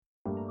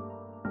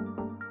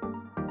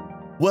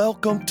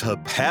Welcome to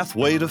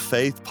Pathway to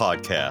Faith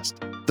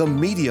podcast, the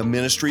media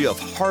ministry of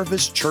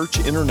Harvest Church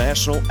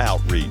International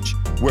Outreach,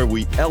 where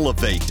we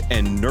elevate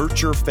and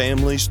nurture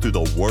families through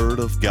the Word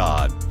of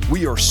God.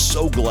 We are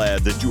so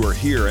glad that you are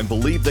here and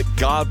believe that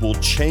God will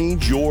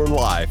change your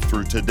life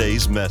through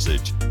today's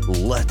message.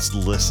 Let's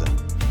listen.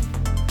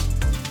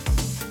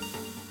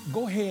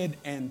 Go ahead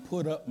and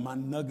put up my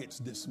nuggets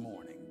this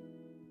morning.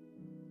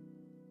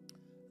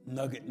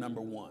 Nugget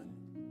number one.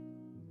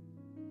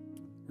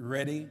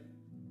 Ready?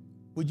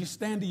 Would you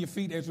stand to your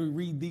feet as we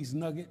read these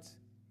nuggets?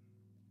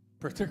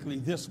 Particularly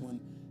this one,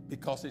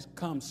 because it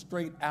comes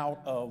straight out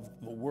of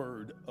the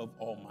Word of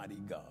Almighty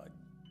God.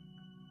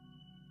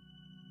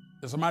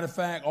 As a matter of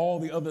fact, all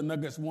the other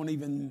nuggets won't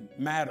even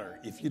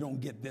matter if you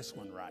don't get this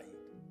one right.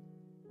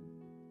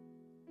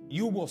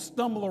 You will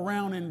stumble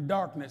around in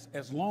darkness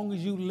as long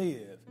as you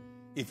live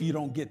if you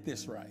don't get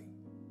this right.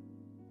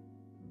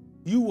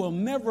 You will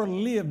never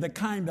live the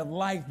kind of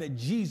life that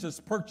Jesus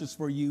purchased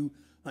for you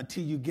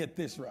until you get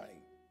this right.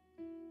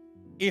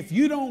 If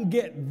you don't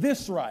get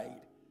this right,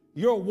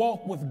 your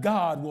walk with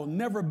God will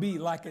never be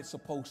like it's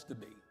supposed to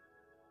be.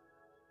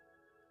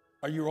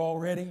 Are you all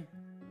ready?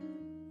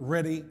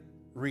 Ready?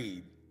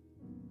 Read.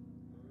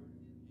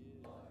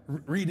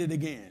 Read it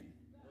again.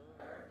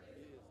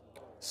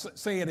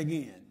 Say it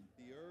again.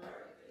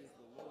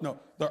 No,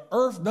 the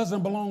earth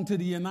doesn't belong to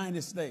the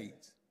United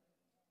States.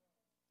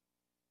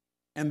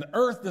 And the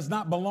earth does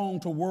not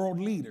belong to world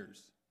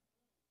leaders.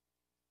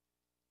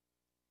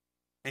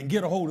 And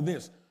get a hold of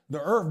this.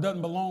 The earth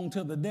doesn't belong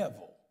to the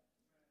devil.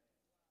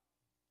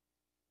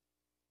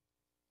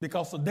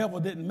 Because the devil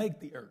didn't make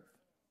the earth.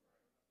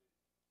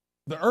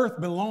 The earth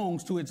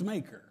belongs to its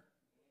maker.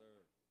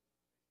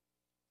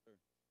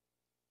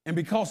 And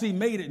because he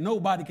made it,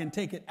 nobody can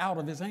take it out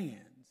of his hands.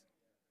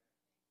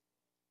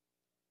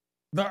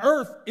 The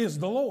earth is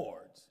the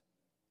Lord's.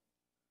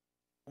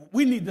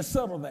 We need to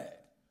settle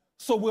that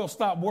so we'll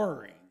stop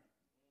worrying.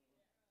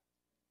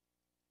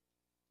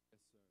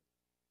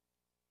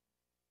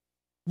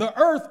 The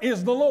earth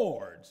is the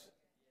Lord's.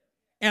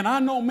 And I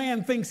know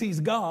man thinks he's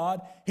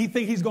God. He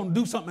thinks he's going to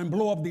do something and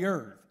blow up the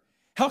earth.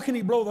 How can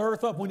he blow the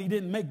earth up when he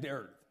didn't make the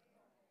earth?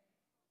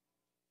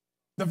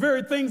 The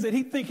very things that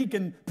he thinks he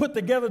can put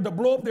together to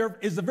blow up the earth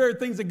is the very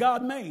things that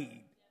God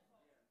made.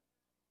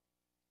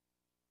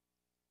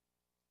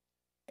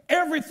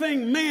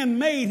 Everything man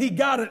made, he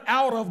got it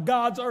out of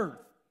God's earth.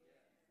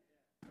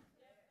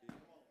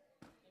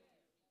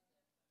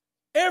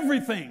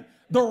 Everything.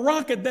 The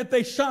rocket that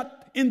they shot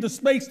into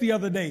space the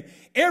other day,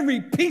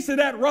 every piece of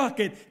that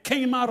rocket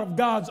came out of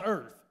God's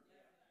earth.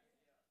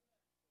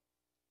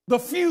 The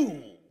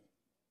fuel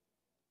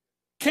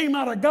came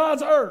out of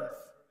God's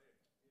earth.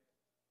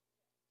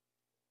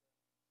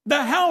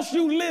 The house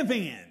you live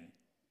in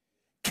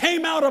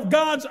came out of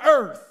God's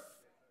earth.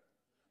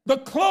 The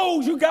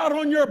clothes you got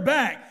on your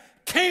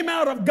back came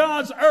out of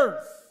God's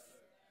earth.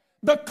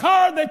 The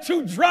car that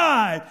you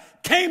drive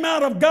came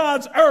out of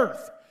God's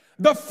earth.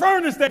 The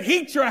furnace that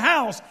heats your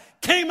house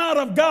came out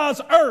of God's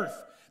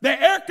earth.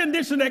 The air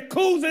conditioner that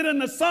cools it in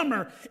the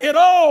summer, it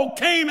all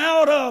came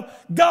out of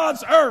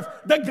God's earth.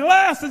 The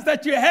glasses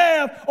that you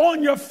have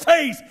on your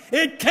face,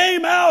 it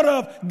came out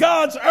of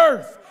God's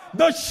earth.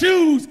 The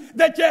shoes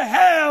that you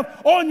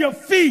have on your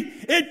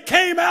feet, it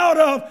came out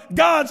of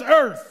God's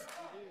earth.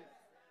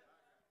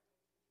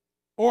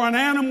 Or an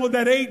animal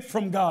that ate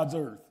from God's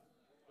earth.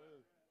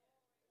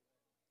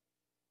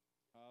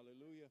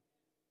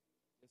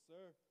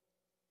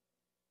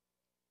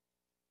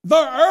 The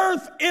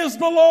earth is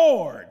the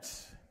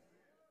Lord's.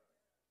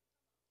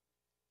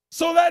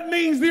 So that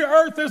means the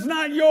earth is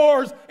not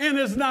yours and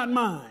it's not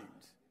mine.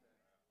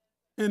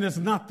 And it's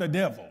not the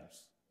devil's.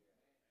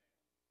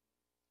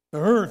 The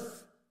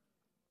earth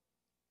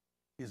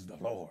is the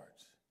Lord's.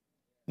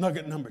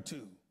 Nugget number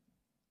two.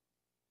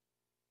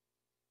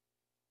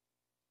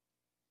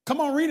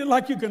 Come on, read it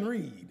like you can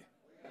read.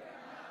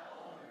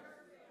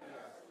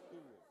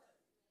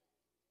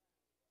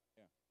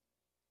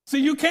 See,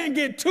 you can't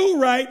get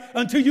two right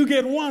until you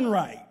get one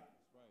right.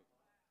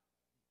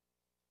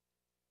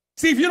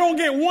 See, if you don't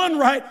get one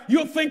right,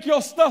 you'll think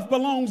your stuff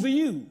belongs to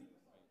you.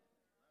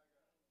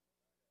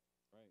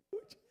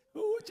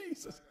 Oh,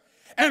 Jesus.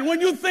 And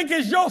when you think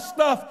it's your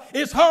stuff,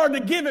 it's hard to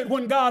give it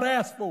when God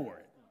asks for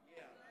it.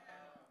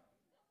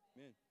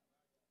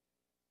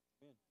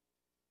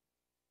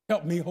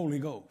 Help me, Holy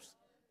Ghost.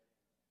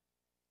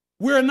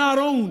 We're not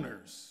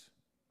owners.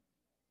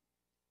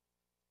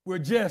 We're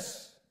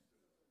just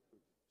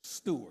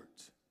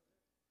stewards.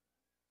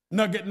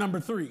 Nugget number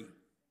three.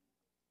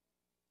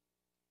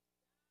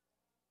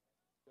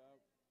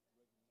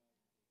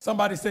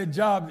 Somebody said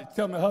job,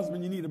 tell the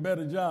husband you need a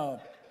better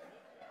job.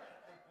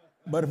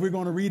 But if we're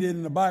going to read it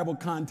in the Bible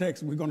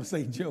context, we're going to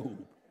say Job.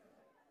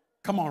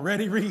 Come on,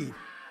 ready, read.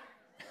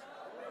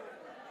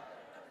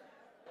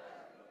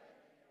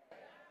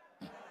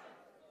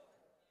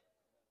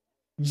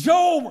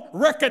 Job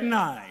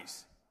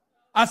recognized.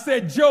 I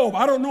said, Job,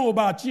 I don't know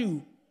about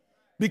you,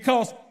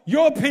 because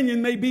your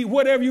opinion may be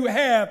whatever you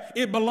have,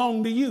 it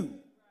belonged to you.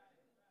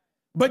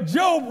 But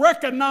Job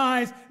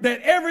recognized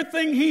that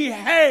everything he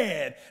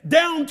had,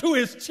 down to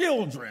his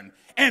children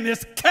and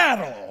his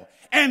cattle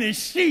and his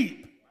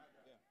sheep,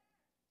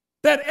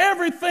 that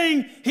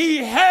everything he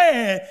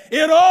had,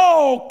 it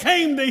all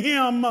came to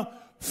him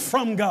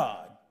from God.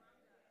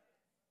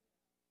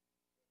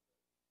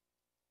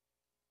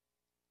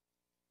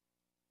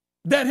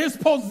 That his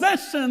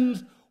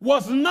possessions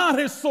was not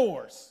his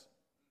source.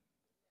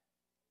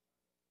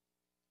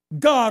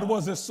 God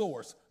was his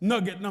source.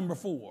 Nugget number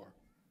 4.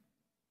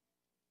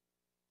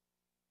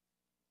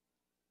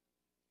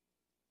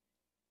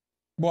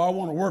 Boy, I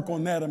want to work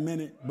on that a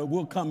minute, but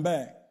we'll come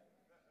back.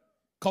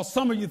 Because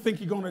some of you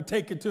think you're going to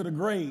take it to the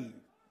grave.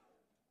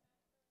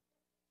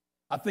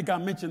 I think I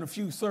mentioned a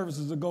few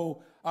services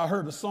ago, I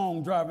heard a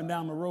song driving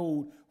down the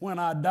road, when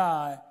I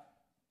die,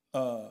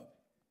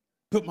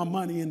 put my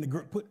money in the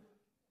grave,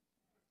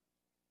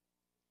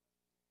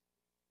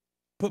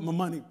 put my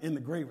money in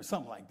the grave or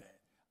something like that.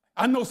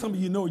 I know some of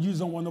you know, you just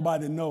don't want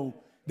nobody to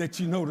know that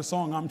you know the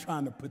song I'm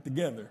trying to put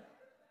together.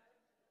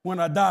 When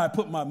I die,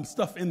 put my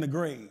stuff in the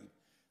grave.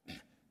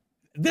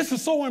 This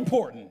is so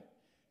important.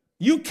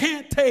 You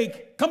can't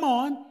take, come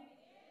on,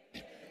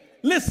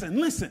 listen.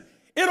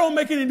 It don't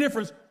make any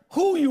difference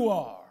who you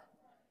are.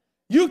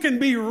 You can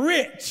be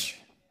rich.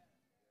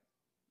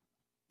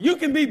 You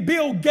can be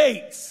Bill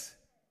Gates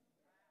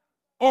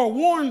or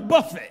Warren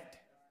Buffett.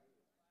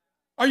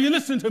 Are you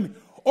listening to me?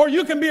 Or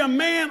you can be a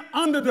man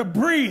under the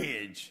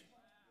bridge.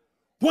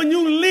 When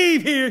you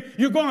leave here,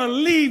 you're going to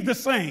leave the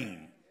same.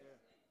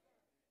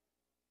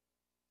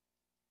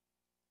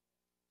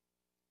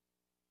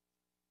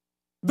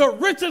 The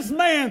richest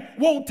man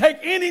won't take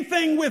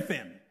anything with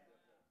him.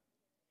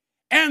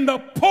 And the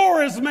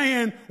poorest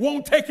man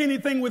won't take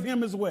anything with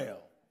him as well.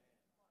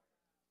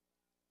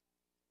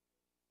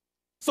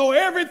 So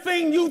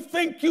everything you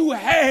think you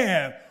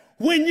have,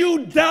 when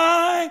you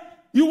die,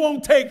 you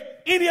won't take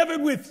any of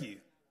it with you.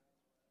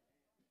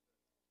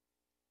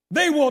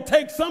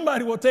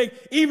 Somebody will take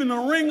even the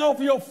ring off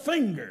your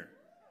finger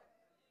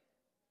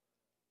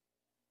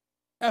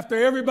after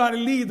everybody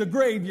leaves the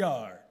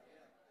graveyard.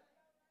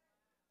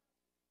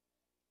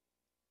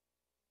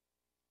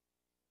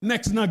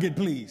 Next nugget,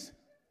 please.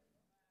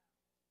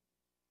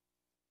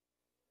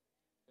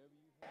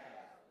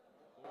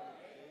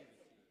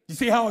 You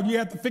see how you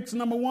have to fix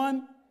number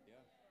 1?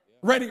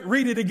 Ready?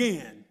 Read it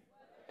again.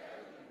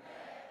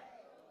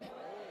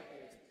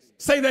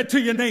 Say that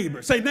to your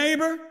neighbor. Say,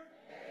 neighbor,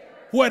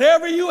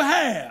 whatever you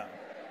have.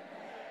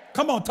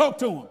 Come on, talk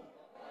to him.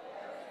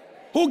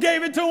 Who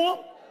gave it to him?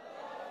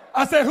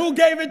 I said, who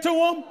gave it to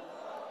him?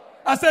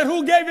 I said,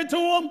 who gave it to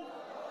him?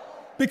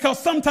 Because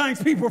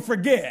sometimes people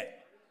forget.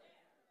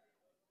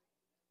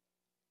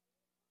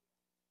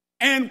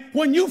 And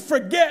when you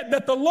forget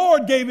that the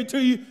Lord gave it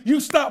to you, you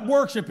stop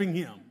worshiping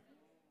him.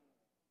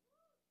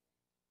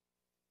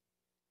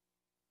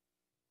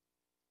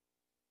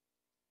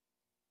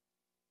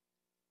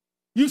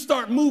 You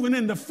start moving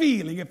into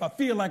feeling. If I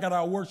feel like it,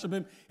 I'll worship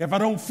him. If I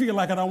don't feel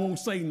like it, I won't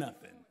say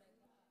nothing.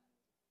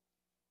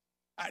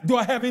 Do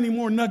I have any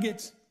more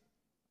nuggets?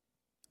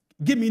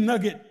 Give me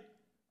nugget.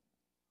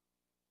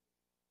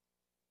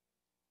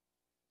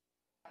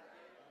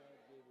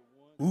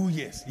 Ooh,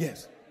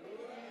 yes.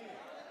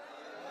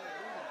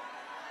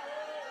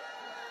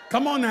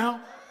 Come on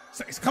now.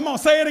 Come on,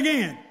 say it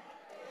again.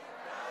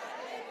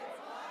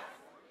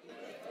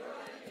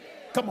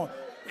 Come on.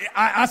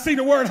 I see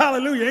the word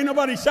hallelujah. Ain't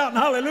nobody shouting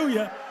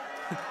hallelujah.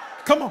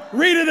 Come on,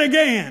 read it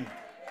again.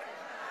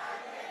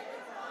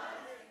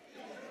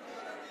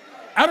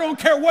 I don't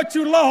care what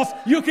you lost,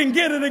 you can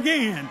get it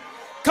again.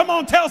 Come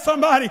on, tell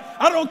somebody,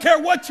 I don't care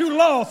what you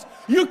lost,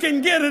 you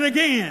can get it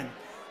again.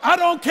 I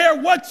don't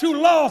care what you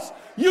lost,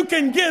 you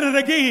can get it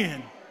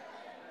again.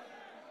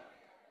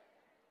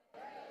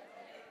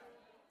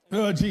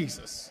 Oh,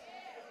 Jesus.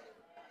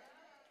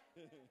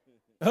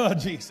 Oh,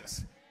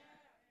 Jesus.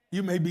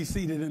 You may be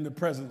seated in the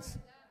presence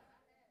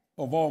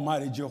of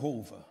Almighty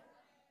Jehovah.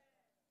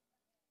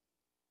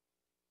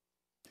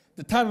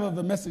 The title of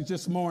the message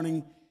this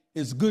morning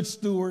is Good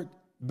Steward,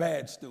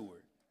 Bad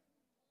Steward.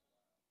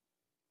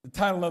 The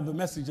title of the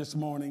message this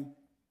morning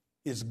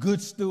is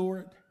Good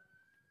Steward,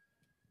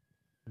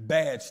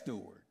 Bad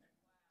Steward.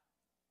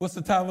 What's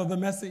the title of the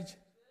message?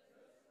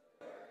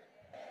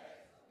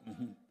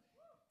 Mm-hmm.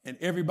 And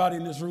everybody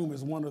in this room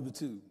is one of the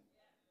two.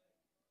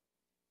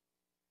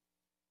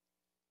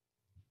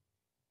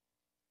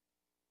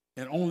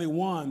 And only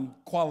one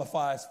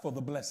qualifies for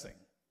the blessing.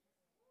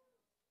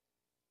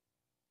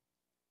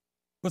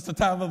 What's the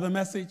title of the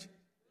message?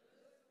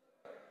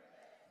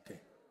 Okay,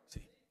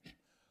 see.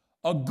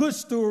 A good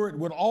steward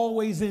would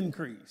always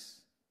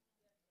increase.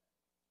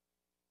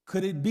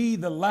 Could it be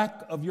the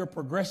lack of your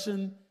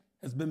progression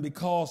has been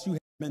because you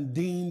have been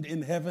deemed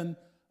in heaven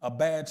a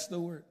bad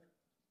steward?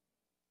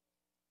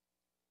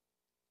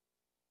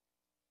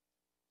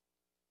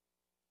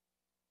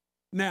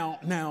 Now,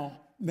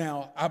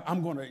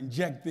 I'm going to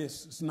inject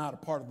this. It's not a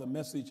part of the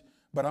message,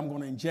 but I'm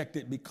going to inject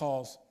it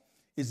because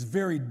it's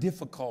very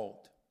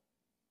difficult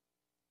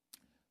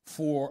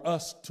for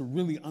us to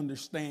really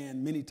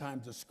understand many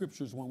times the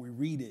scriptures when we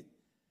read it,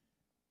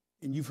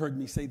 and you've heard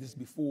me say this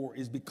before,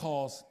 is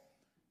because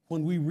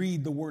when we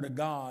read the Word of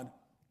God,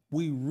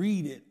 we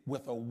read it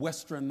with a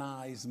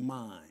westernized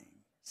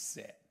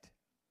mindset.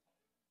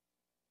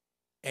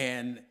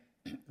 And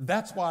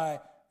that's why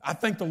I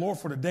thank the Lord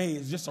for today.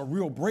 It's just a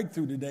real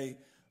breakthrough today.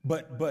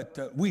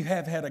 But we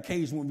have had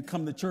occasion when we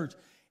come to church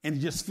and it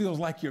just feels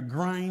like you're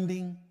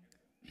grinding.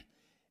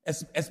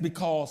 It's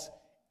because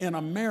in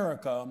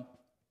America,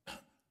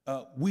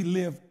 we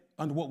live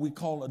under what we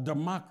call a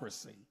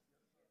democracy.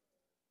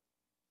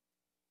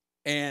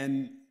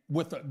 And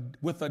with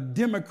a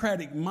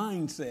democratic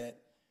mindset,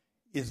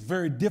 it's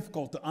very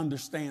difficult to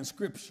understand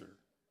Scripture.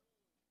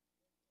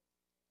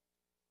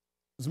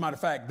 As a matter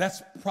of fact,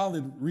 that's probably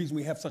the reason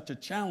we have such a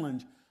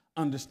challenge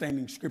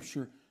understanding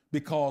Scripture,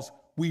 because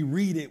we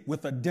read it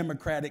with a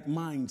democratic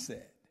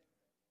mindset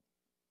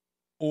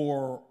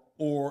or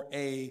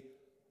a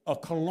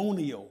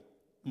colonial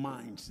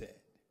mindset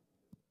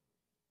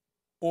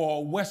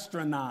or a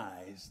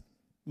westernized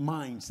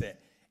mindset.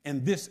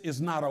 And this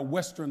is not a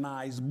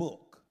westernized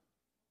book.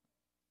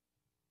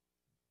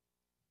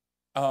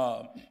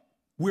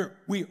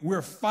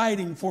 We're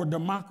fighting for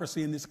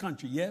democracy in this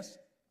country, yes?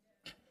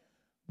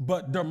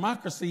 But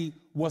democracy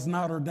was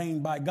not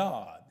ordained by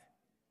God.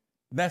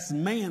 That's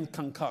man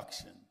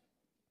concoction.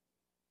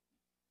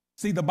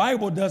 See, the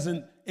Bible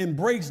doesn't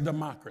embrace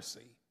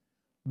democracy.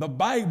 The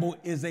Bible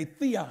is a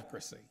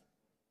theocracy.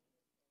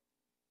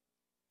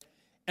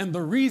 And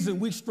the reason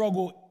we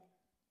struggle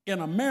in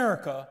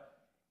America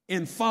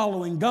in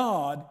following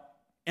God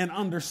and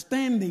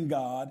understanding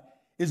God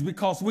is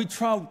because we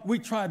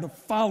try to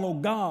follow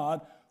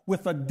God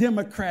with a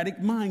democratic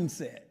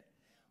mindset,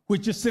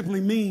 which just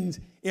simply means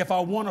if I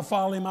want to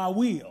follow him, I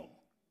will.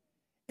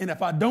 And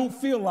if I don't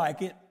feel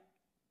like it,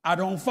 I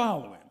don't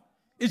follow him.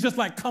 It's just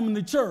like coming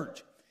to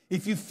church.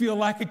 If you feel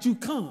like it, you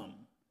come.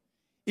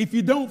 If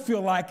you don't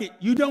feel like it,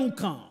 you don't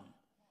come.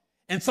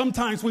 And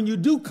sometimes when you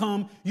do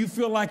come, you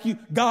feel like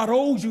God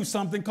owes you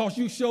something because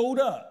you showed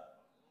up.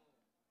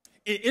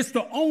 It's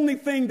the only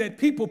thing that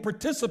people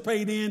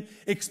participate in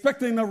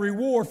expecting a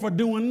reward for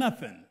doing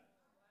nothing.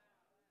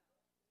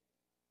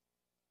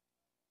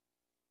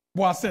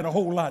 Well, I said a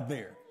whole lot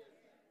there.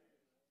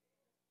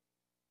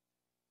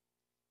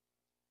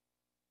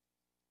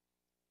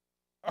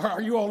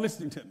 Are you all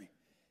listening to me?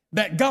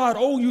 That God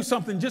owes you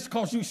something just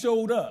because you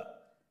showed up.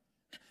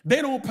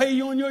 They don't pay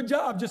you on your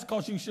job just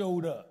because you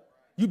showed up.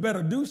 You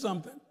better do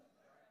something,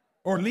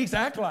 or at least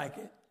act like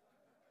it.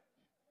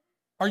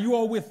 Are you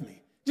all with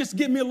me? Just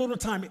give me a little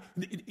time.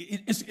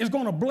 It's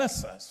going to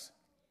bless us.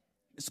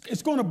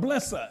 It's going to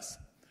bless us.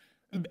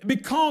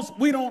 Because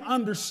we don't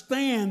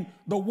understand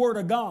the Word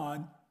of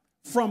God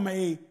from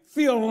a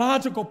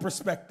theological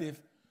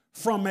perspective,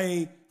 from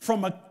a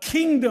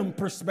kingdom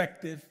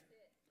perspective,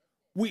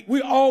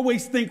 we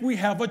always think we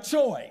have a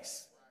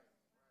choice.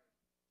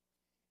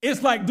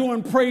 It's like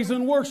doing praise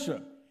and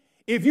worship.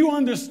 If you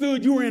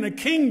understood you were in a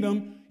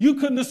kingdom, you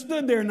couldn't have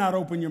stood there and not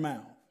open your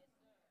mouth.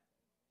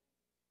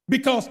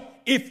 Because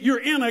if you're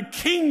in a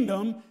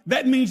kingdom,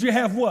 that means you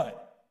have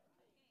what?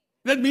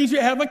 That means you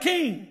have a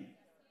king.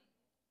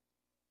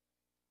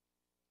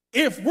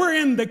 If we're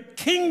in the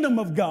kingdom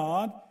of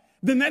God,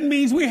 then that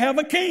means we have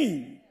a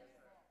king.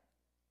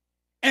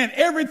 And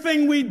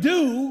everything we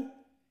do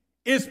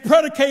is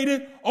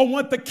predicated on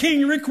what the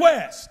king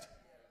requests.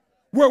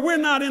 Where we're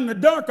not in the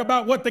dark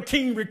about what the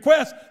king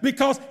requests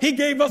because he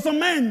gave us a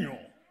manual.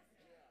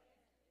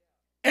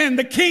 And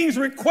the king's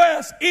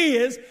request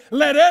is,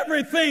 let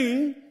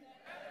everything,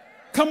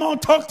 come on,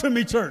 talk to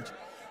me, church.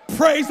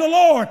 Praise the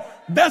Lord.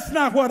 That's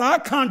not what I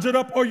conjured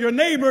up or your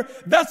neighbor.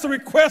 That's the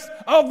request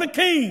of the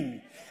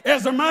king.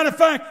 As a matter of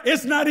fact,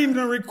 it's not even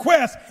a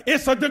request.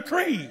 It's a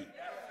decree.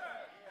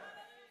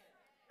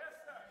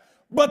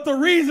 But the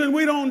reason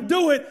we don't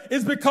do it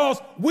is because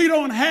we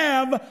don't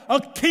have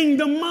a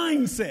kingdom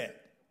mindset.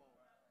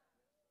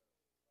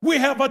 We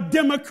have a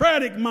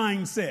democratic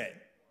mindset.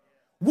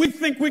 We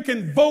think we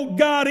can vote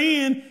God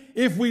in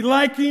if we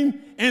like him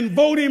and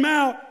vote him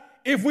out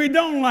if we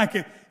don't like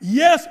him.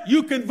 Yes,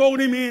 you can vote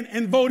him in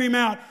and vote him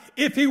out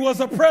if he was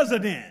a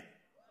president.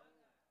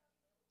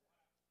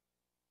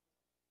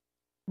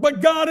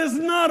 But God is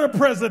not a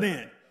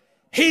president.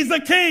 He's a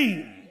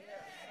king.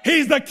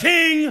 He's the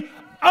King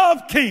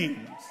of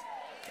kings.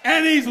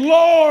 And he's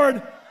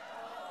Lord.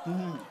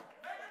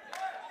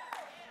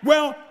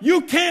 Well,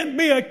 you can't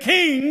be a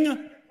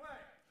king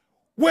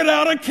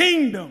without a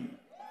kingdom.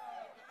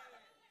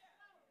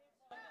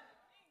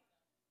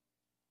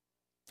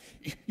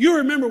 You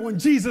remember when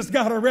Jesus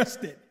got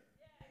arrested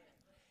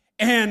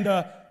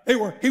and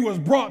he was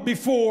brought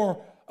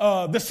before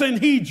the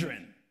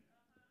Sanhedrin,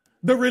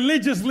 the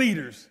religious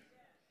leaders,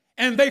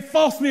 and they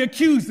falsely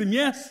accused him,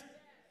 yes?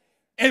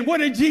 And what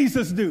did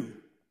Jesus do?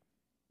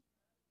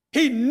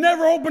 He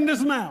never opened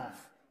his mouth.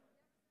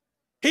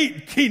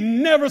 He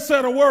never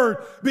said a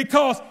word,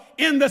 because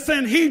in the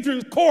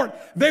Sanhedrin's court,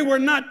 they were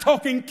not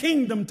talking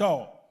kingdom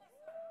talk.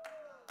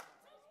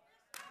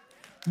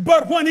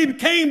 But when he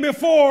came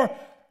before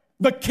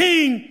the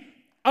king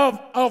of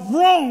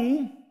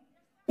Rome,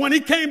 when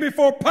he came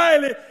before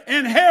Pilate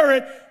and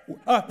Herod,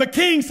 the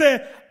king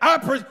said,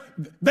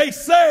 they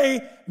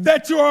say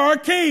that you are a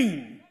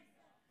king.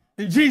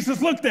 And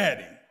Jesus looked at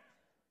him.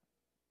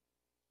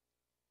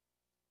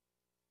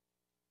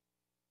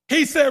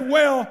 He said,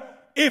 well,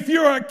 if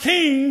you're a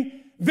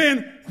king,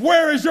 then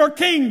where is your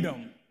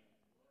kingdom?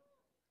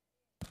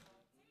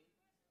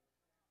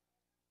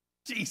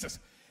 Jesus.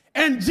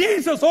 And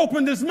Jesus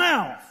opened his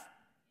mouth.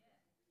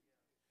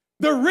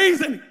 The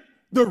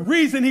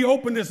reason he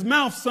opened his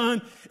mouth,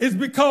 son, is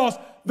because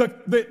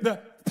the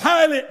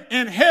Pilate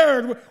and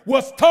Herod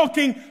was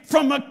talking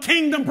from a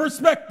kingdom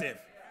perspective.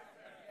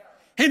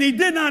 And he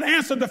did not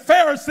answer the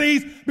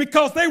Pharisees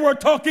because they were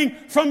talking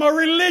from a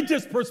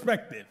religious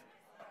perspective.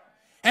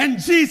 And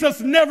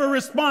Jesus never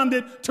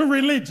responded to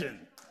religion.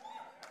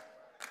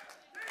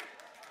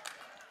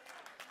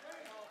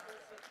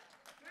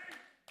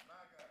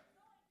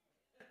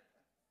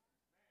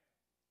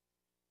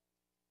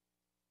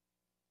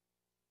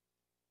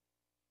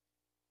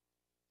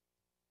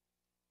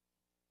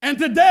 And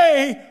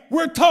today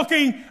we're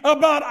talking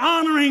about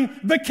honoring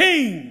the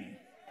king.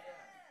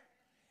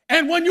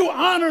 And when you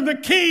honor the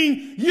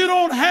king, you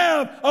don't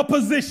have a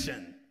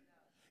position.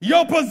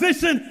 Your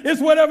position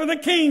is whatever the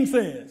king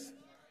says.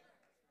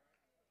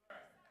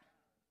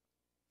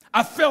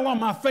 I fell on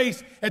my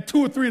face at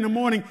 2 or 3 in the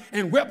morning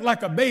and wept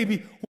like a baby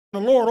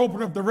when the Lord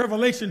opened up the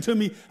revelation to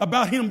me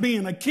about him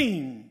being a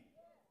king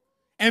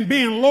and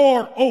being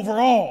Lord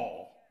over all.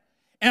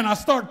 And I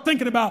start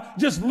thinking about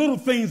just little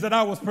things that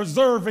I was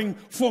preserving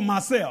for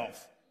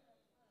myself.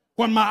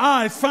 When my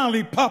eyes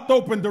finally popped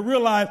open to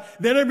realize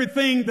that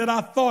everything that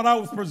I thought I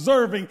was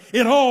preserving,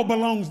 it all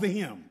belongs to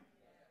him.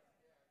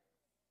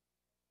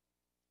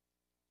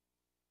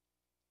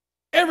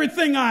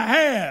 Everything I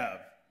have,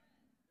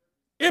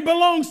 it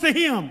belongs to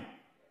him.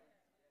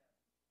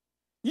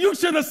 You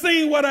should have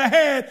seen what I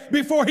had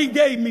before he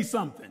gave me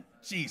something.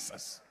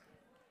 Jesus.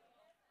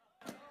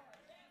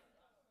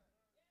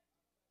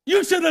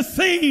 You should have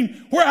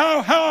seen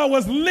how I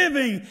was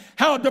living,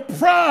 how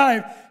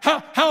deprived,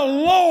 how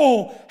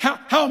low,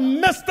 how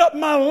messed up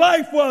my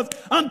life was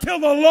until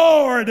the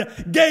Lord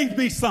gave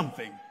me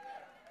something.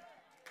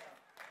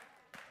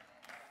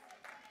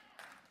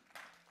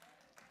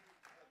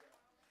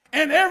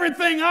 And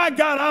everything I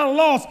got, I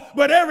lost.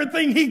 But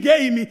everything he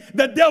gave me,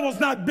 the devil's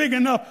not big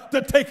enough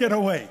to take it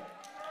away.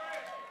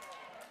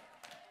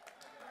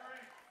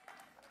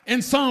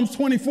 In Psalms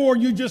 24,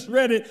 you just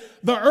read it.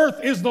 The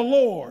earth is the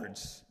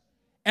Lord's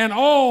and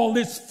all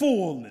its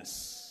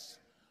fullness,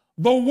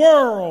 the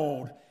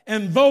world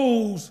and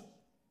those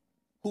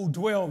who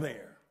dwell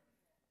there.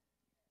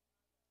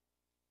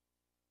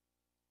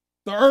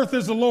 The earth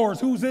is the Lord's.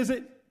 Whose is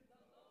it?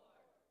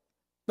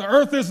 The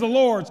earth is the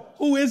Lord's.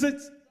 Who is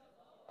it?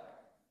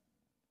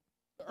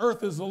 The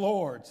earth is the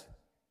Lord's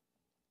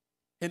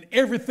and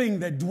everything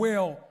that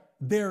dwell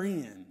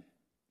therein.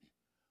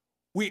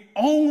 We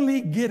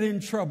only get in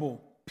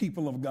trouble,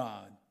 people of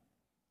God,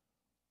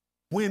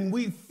 when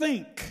we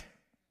think,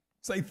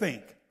 say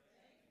think,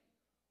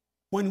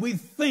 when we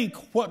think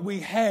what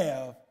we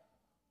have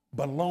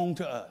belong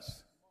to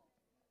us.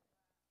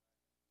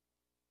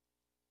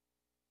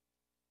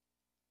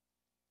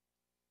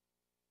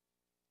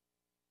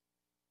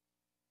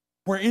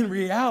 Where in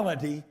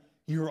reality,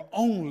 you're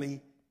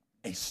only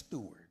a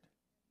steward.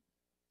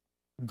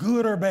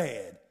 Good or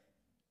bad,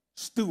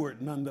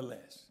 steward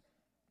nonetheless.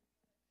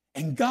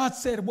 And God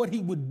said what he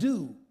would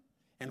do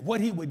and what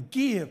he would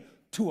give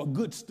to a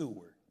good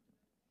steward.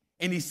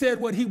 And he said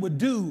what he would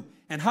do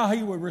and how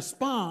he would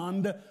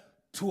respond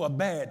to a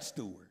bad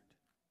steward.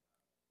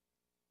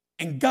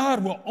 And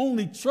God will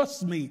only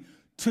trust me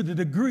to the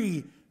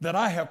degree that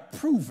I have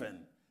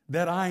proven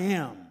that I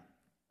am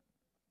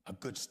a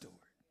good steward.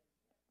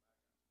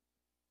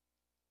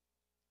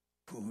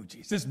 Ooh,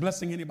 Jesus. Is this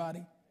blessing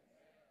anybody?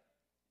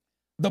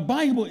 The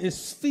Bible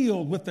is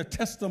filled with the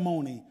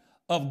testimony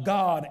of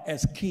God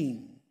as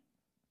king.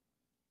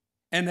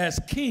 And as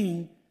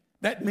king,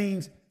 that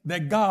means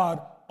that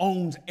God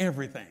owns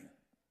everything.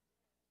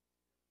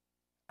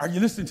 Are you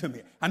listening to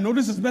me? I know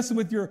this is messing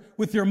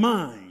with your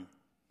mind,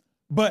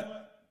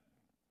 but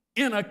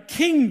in a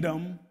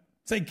kingdom,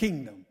 say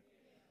kingdom,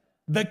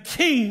 the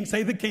king,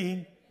 say the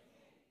king,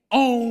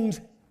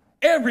 owns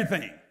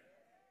everything.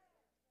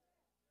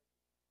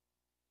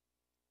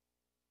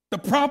 The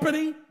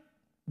property,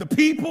 the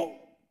people,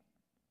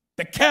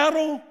 the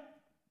cattle,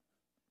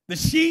 the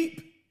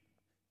sheep,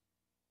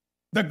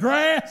 the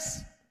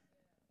grass.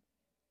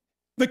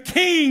 The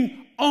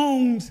king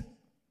owns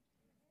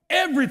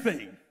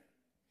everything.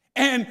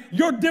 And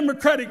your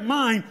democratic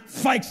mind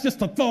fights just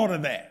the thought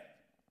of that.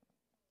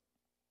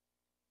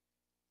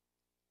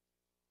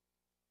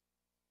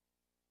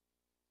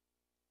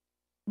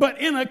 But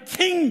in a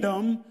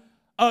kingdom,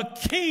 a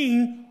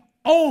king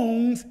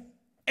owns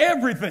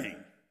everything.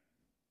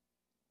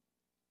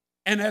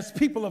 And as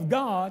people of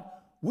God,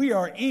 we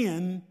are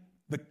in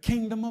the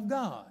kingdom of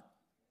God.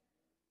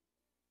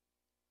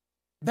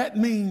 That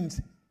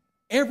means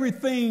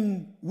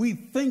everything we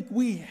think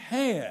we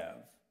have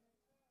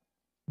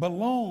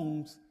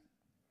belongs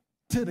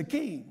to the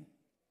king.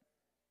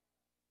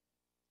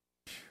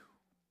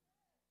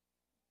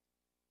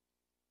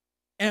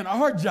 And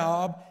our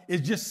job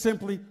is just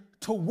simply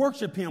to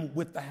worship him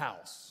with the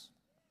house,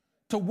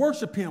 to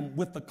worship him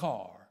with the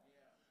car,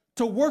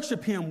 to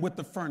worship him with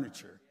the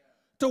furniture,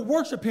 to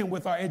worship him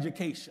with our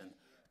education,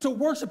 to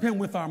worship him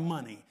with our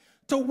money,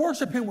 to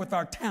worship him with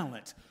our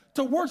talent,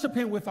 to worship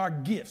him with our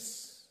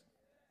gifts,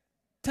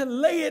 to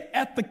lay it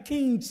at the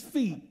king's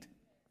feet.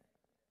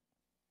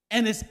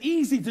 And it's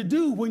easy to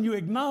do when you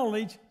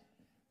acknowledge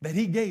that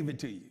he gave it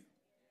to you.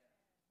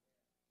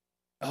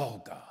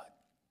 Oh, God.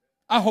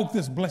 I hope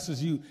this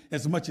blesses you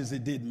as much as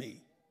it did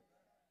me.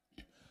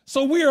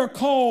 So we are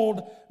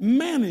called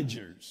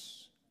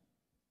managers.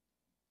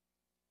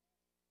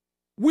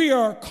 We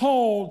are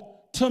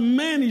called to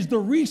manage the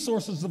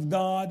resources of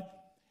God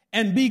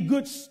and be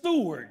good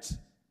stewards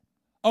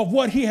of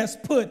what he has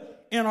put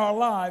in our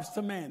lives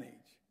to manage.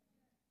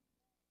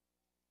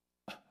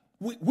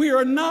 We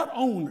are not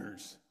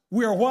owners.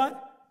 We are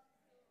what?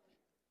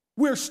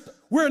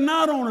 We're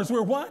not owners.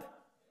 We're what?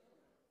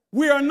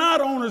 We are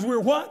not owners. We're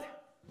what?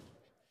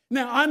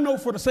 Now, I know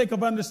for the sake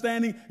of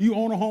understanding, you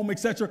own a home,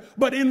 etc.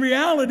 But in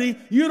reality,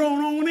 you don't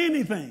own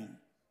anything.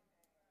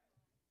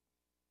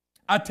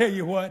 I tell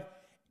you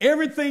what,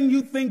 everything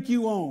you think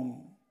you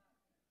own,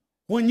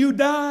 when you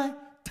die,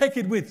 take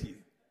it with you.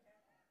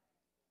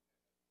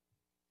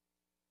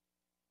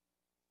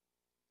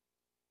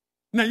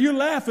 Now, you're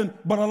laughing,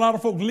 but a lot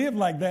of folks live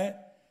like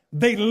that.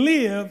 They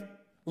live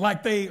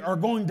like they are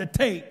going to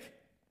take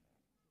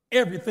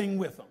everything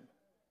with them.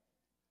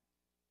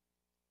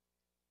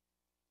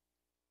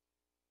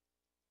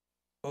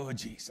 Oh,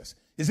 Jesus.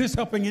 Is this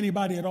helping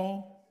anybody at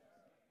all?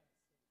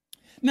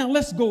 Now,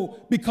 let's go,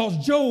 because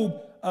Job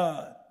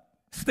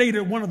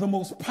stated one of the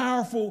most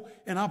powerful,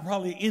 and I'll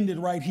probably end it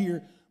right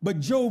here, but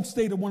Job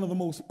stated one of the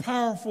most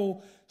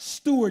powerful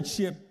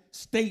stewardship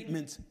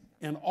statements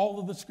in all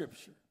of the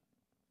scripture.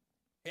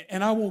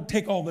 And I won't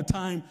take all the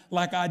time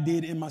like I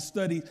did in my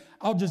study.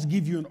 I'll just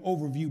give you an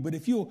overview. But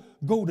if you'll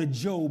go to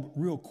Job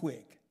real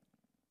quick.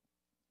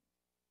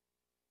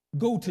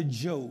 Go to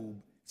Job.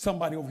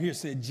 Somebody over here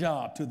said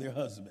job to their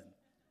husband.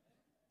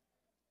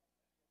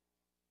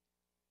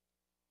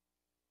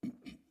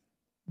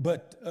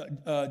 But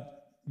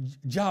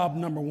job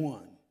number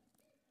 1.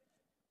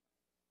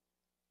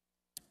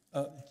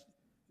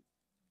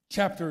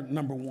 Chapter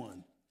number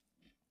 1.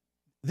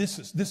 This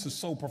is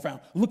so profound.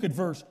 Look at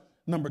verse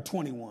number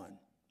 21,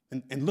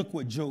 and look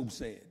what Job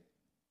said.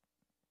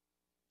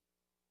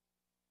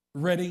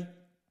 Ready?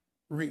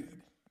 Read.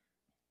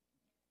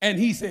 And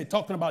he said,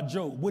 talking about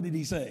Job, what did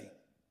he say?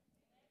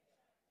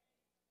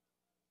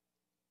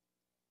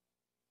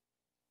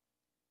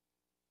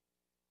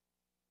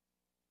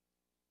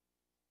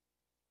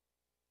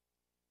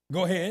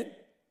 Go ahead.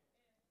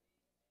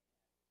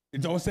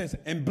 It always says,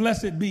 and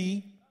blessed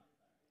be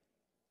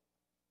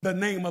the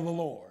name of the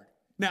Lord.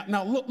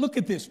 Now look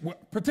at this,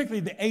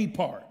 particularly the A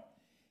part.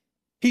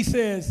 He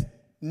says,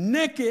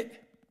 naked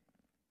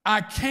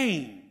I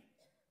came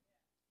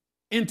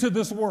into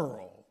this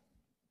world.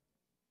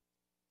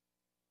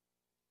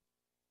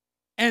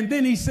 And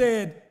then he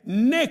said,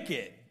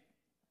 naked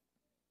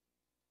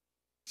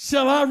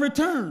shall I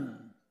return.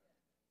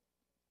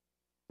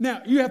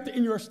 Now, you have to,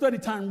 in your study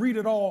time, read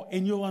it all,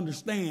 and you'll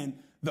understand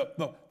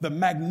the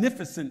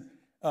magnificent,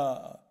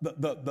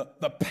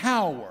 the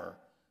power,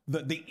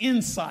 the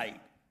insight,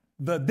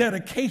 the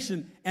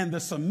dedication and the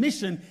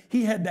submission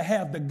he had to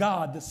have to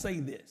God to say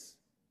this.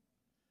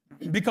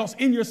 Because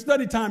in your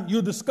study time,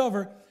 you'll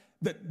discover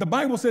that the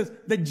Bible says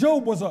that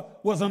Job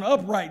was an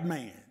upright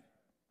man,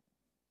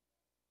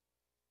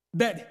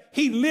 that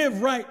he lived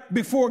right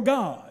before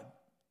God.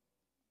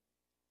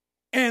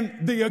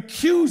 And the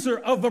accuser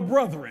of the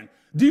brethren.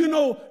 Do you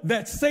know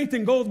that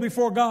Satan goes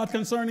before God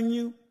concerning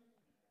you?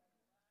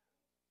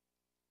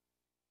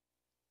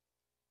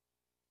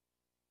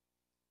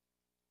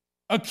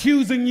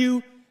 Accusing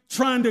you,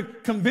 trying to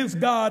convince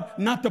God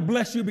not to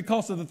bless you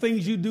because of the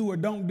things you do or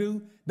don't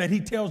do that he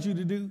tells you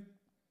to do.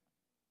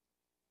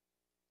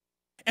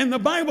 And the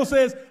Bible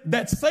says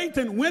that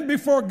Satan went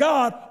before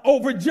God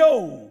over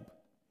Job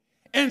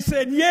and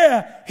said,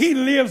 yeah, he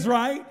lives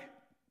right.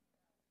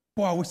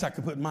 Boy, I wish I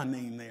could put my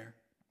name there.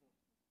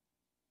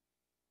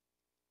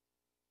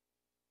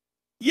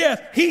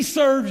 Yes, he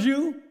serves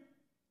you.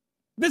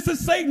 This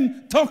is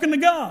Satan talking to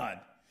God.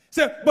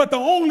 So, but the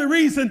only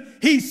reason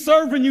he's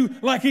serving you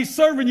like he's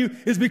serving you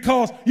is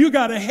because you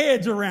got a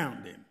hedge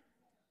around him.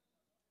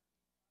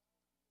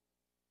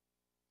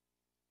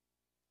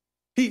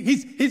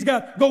 He's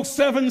got those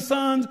 7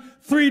 sons,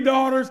 3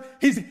 daughters.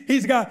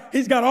 He's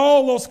got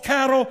all those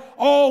cattle,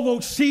 all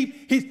those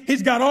sheep.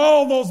 He's got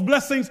all those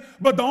blessings.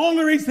 But the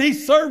only reason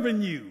he's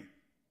serving you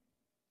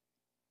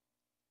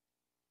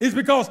is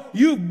because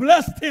you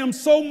blessed him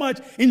so much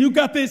and you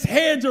got this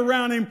hedge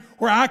around him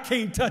where I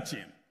can't touch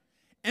him.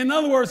 In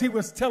other words, he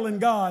was telling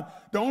God,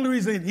 the only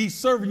reason he's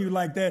serving you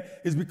like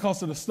that is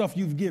because of the stuff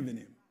you've given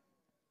him.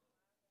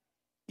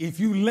 If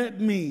you let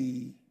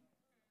me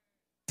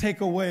take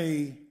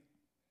away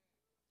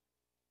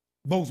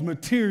those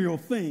material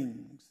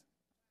things,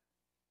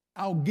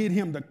 I'll get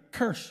him to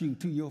curse you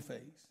to your face.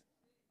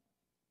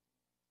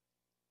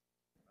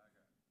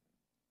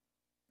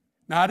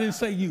 Now, I didn't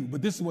say you,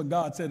 but this is what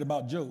God said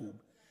about Job.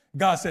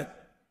 God said,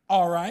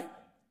 all right,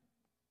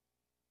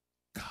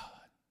 God,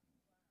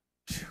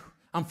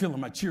 I'm feeling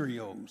my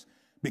Cheerios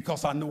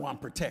because I know I'm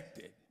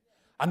protected.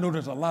 I know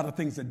there's a lot of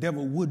things the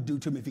devil would do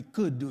to me if he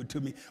could do it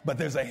to me, but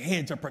there's a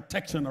hedge of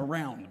protection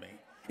around me.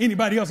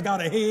 Anybody else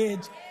got a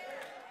hedge?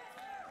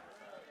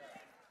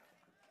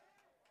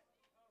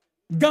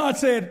 God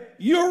said,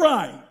 you're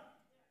right.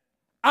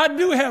 I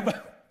do have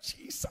a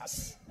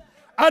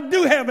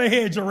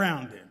hedge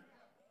around him.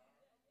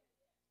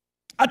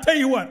 I tell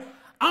you what,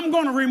 I'm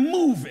going to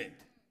remove it.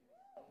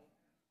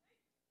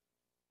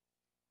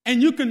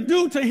 And you can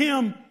do to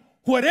him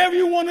whatever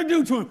you want to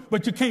do to him,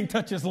 but you can't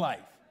touch his life.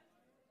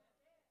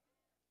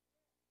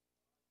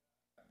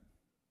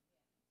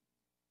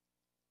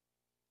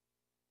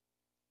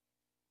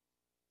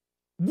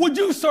 Would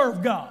you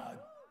serve God?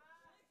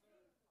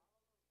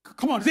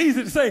 Come on, it's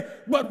easy to say,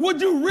 but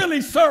would you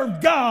really serve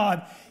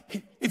God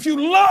if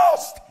you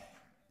lost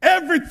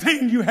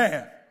everything you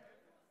have?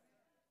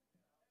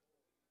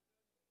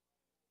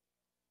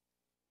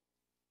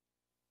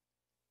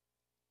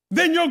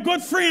 Then your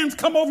good friends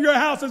come over your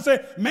house and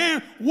say,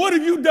 man, what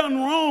have you done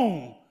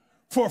wrong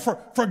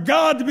for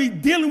God to be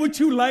dealing with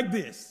you like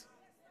this?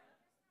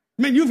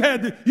 Man,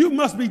 you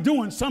must be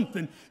doing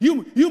something.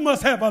 You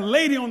must have a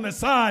lady on the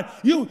side.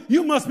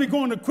 You must be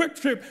going to Quick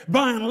Trip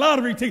buying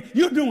lottery tickets.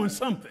 You're doing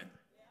something.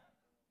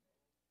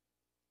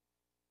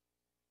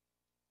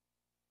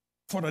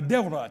 For the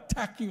devil to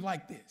attack you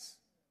like this.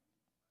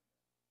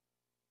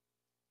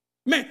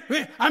 Man,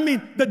 I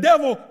mean, the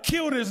devil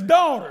killed his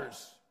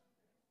daughters.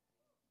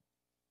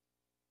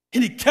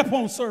 And he kept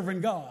on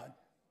serving God.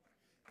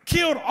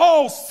 Killed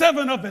all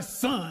 7 of his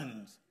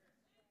sons.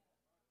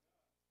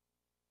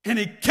 And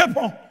he kept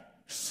on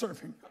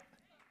serving God.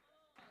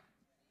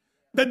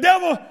 The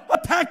devil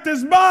attacked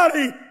his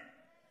body.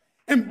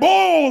 And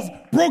boils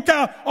broke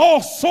out,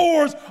 all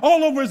sores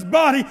all over his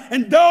body.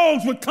 And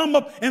dogs would come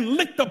up and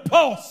lick the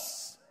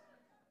pulse.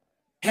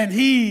 And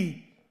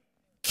he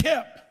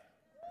kept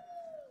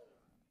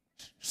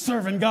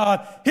serving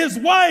God. His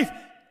wife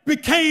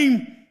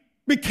became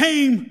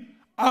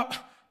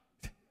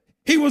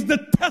he was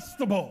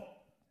detestable.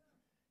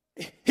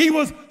 He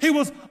was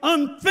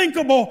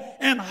unthinkable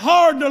and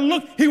hard to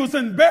look. He was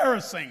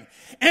embarrassing.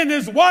 And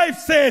his wife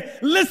said,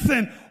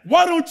 listen,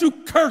 why don't you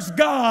curse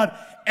God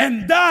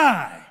and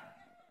die?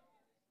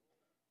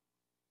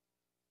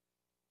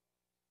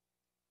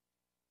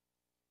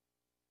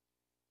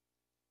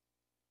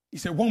 He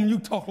said, woman, you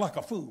talk like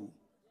a fool.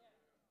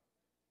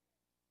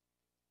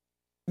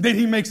 Then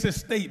he makes this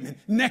statement,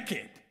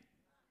 naked.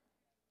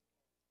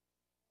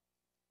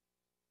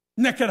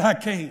 Naked I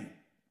came.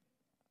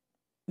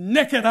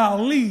 Naked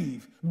I'll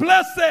leave.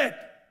 Blessed.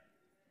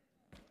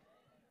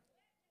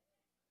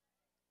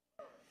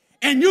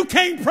 And you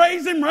can't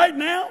praise him right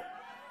now?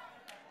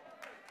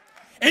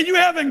 And you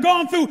haven't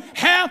gone through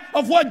half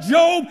of what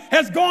Job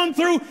has gone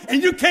through,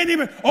 and you can't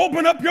even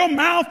open up your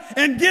mouth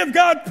and give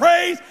God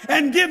praise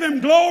and give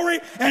him glory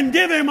and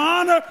give him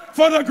honor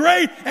for the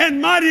great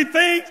and mighty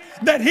things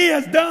that he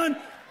has done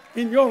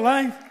in your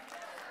life?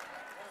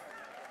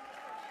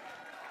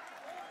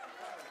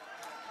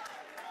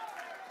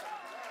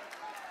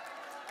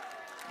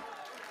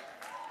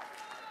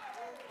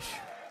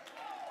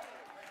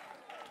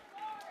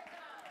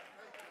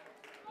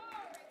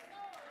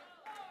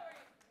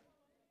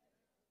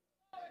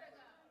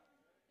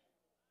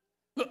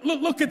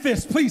 Look at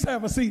this. Please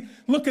have a seat.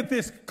 Look at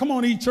this. Come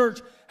on, E-Church.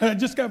 I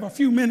just got a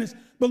few minutes.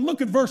 But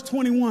look at verse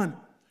 21.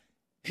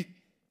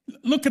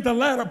 Look at the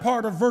latter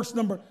part of verse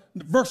number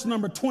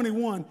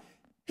 21.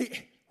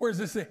 Where's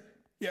this?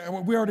 Yeah,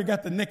 well, we already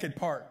got the naked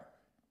part.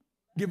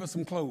 Give us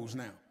some clothes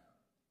now.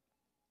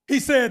 He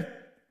said,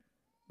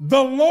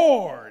 the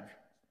Lord.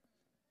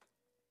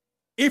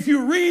 If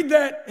you read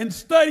that and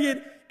study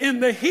it in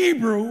the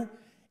Hebrew,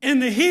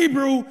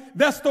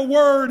 that's the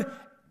word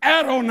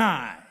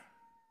Adonai.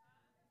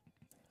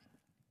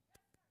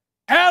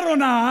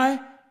 Adonai,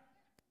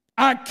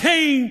 I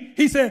came,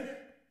 he said,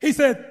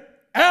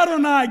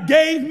 Adonai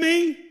gave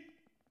me,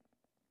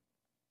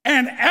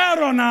 and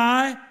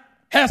Adonai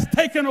has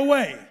taken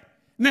away.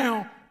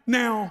 Now,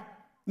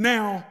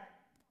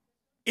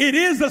 it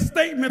is a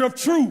statement of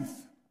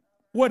truth,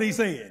 what he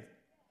said,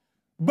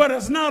 but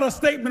it's not a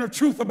statement of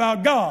truth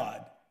about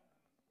God.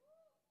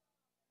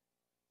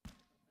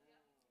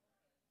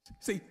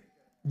 See,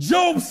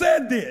 Job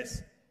said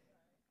this.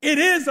 It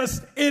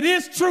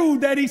is true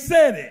that he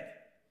said it.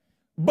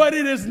 But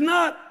it is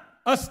not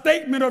a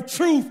statement of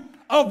truth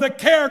of the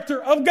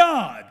character of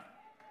God.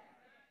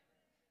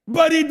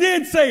 But he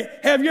did say it.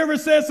 Have you ever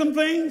said some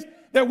things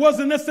that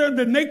wasn't necessarily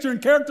the nature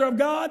and character of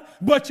God,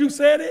 but you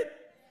said it?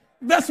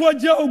 That's what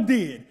Job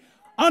did.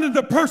 Under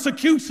the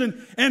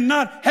persecution and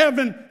not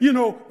having,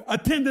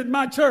 attended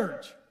my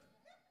church.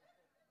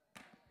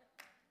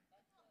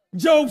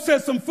 Job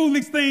said some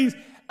foolish things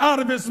out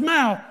of his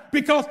mouth,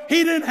 Because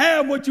he didn't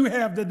have what you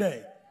have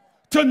today,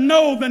 to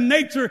know the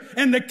nature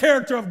and the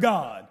character of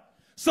God.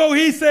 So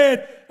he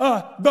said,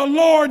 the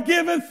Lord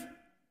giveth,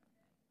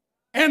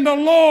 and the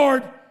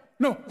Lord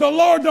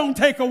don't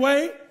take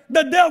away,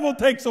 the devil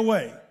takes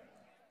away.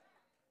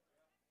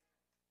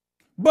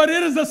 But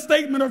it is a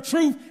statement of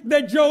truth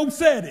that Job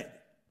said it.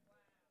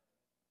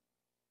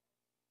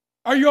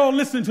 Are you all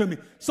listening to me?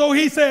 So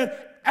he said,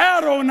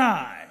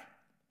 Adonai.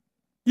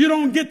 You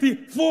don't get the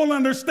full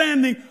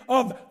understanding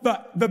of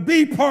the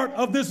B part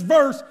of this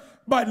verse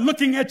by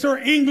looking at your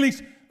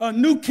English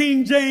New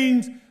King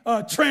James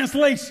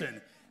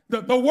translation.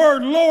 The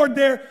word Lord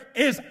there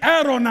is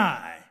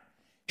Adonai.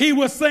 He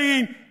was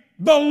saying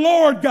the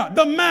Lord God,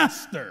 the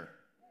master.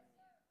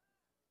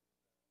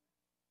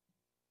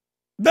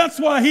 That's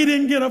why he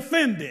didn't get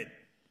offended,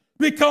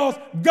 because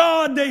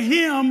God to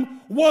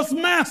him was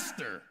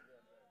master.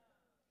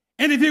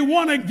 And if you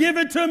want to give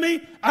it to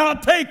me, I'll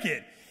take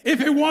it. If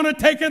you want to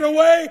take it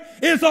away,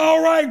 it's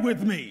all right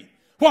with me.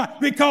 Why?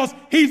 Because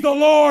he's the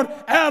Lord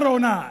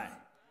Adonai.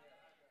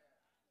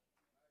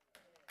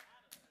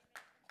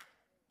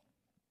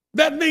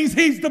 That means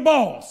he's the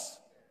boss.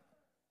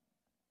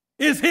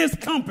 It's his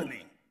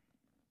company.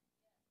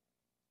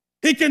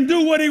 He can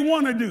do what he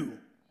want to do.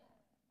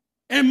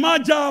 And my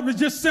job is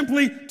just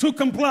simply to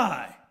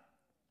comply.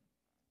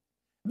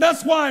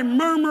 That's why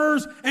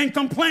murmurers and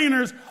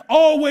complainers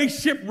always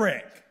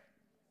shipwreck.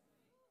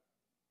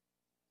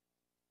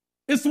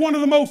 It's one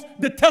of the most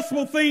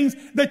detestable things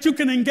that you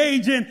can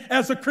engage in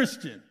as a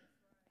Christian.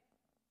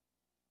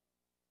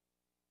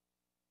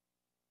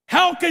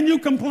 How can you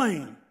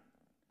complain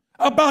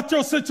about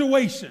your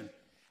situation?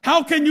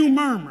 How can you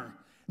murmur?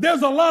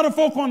 There's a lot of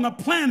folk on the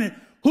planet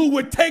who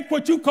would take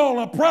what you call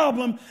a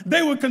problem,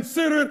 they would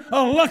consider it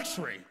a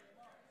luxury.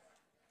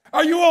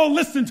 Are you all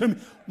listening to me?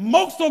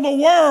 Most of the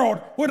world,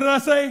 what did I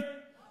say?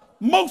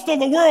 Most of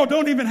the world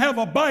don't even have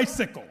a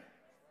bicycle.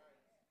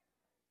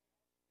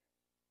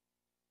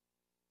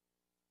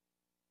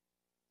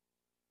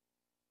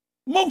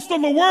 Most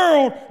of the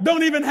world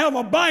don't even have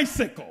a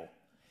bicycle.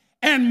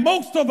 And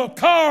most of the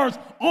cars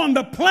on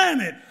the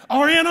planet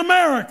are in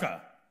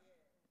America.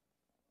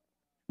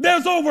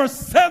 There's over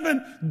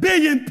 7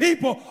 billion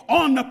people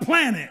on the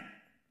planet.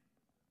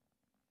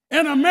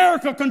 And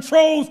America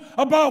controls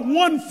about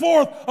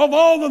 1/4 of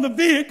all of the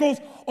vehicles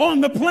on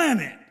the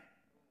planet.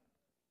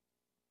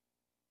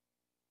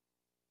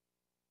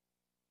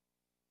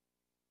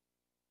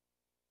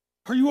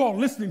 Are you all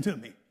listening to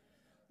me?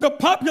 The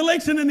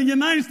population in the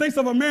United States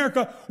of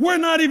America, we're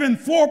not even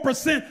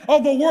 4%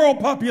 of the world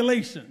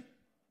population.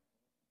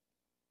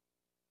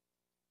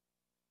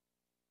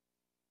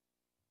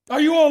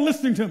 Are you all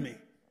listening to me?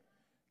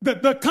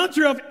 The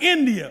country of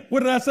India,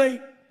 what did I say?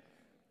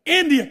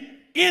 India.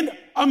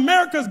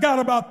 America's got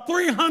about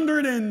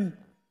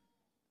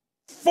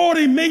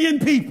 340 million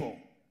people.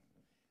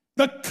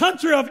 The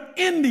country of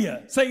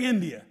India, say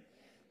India,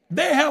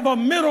 they have a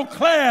middle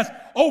class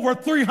over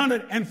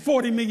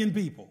 340 million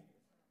people.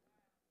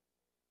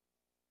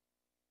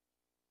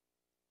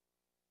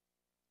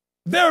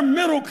 Their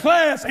middle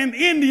class in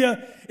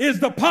India is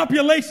the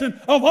population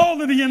of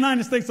all of the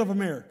United States of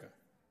America.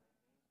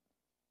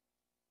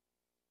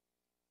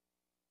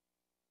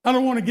 I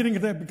don't want to get into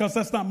that because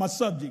that's not my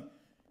subject.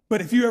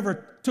 But if you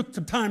ever took the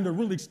time to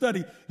really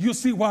study, you'll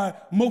see why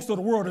most of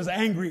the world is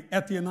angry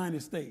at the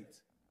United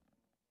States.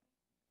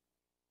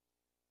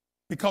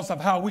 Because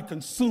of how we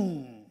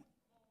consume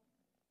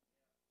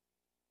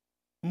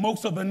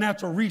most of the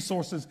natural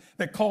resources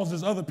that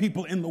causes other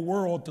people in the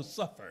world to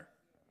suffer.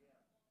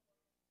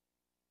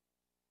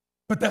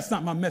 But that's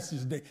not my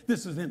message today.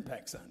 This is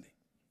Impact Sunday.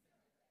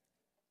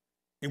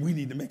 And we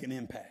need to make an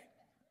impact.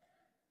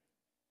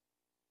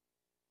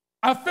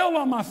 I fell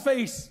on my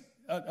face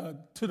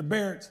to the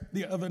barracks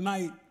the other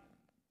night,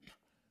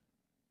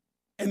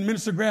 and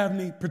Minister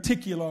Gravney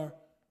particular,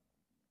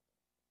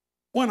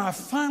 when I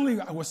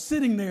was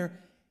sitting there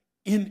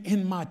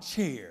in my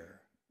chair.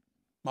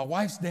 My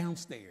wife's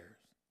downstairs.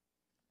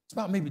 It's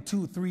about maybe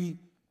 2 or 3,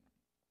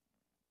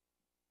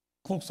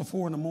 close to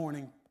 4 in the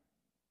morning.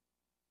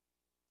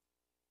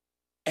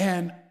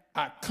 And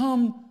I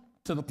come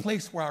to the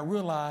place where I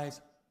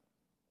realized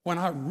when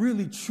I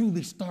really,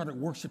 truly started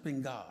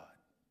worshiping God.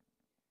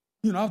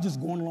 You know, I was just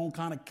going along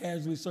kind of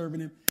casually serving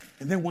him.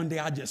 And then one day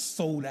I just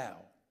sold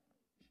out.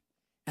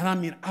 And I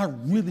mean, I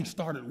really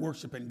started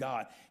worshiping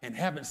God and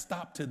haven't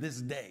stopped to this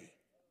day.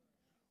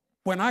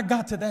 When I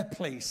got to that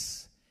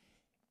place,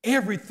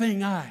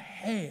 everything I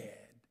had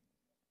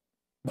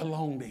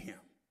belonged to him.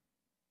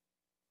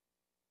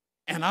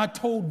 And I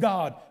told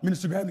God,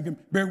 Minister Gravney,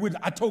 bear with me,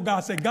 I told God,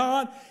 I said,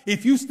 God,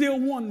 if you still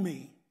want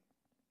me,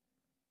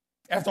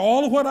 after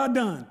all of what I've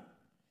done,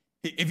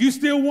 if you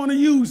still want to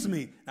use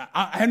me,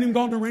 I hadn't even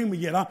gone to Rhema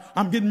yet.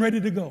 I'm getting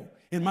ready to go.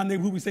 In my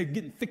neighborhood, we say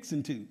getting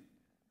fixing to.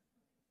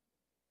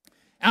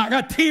 And I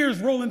got tears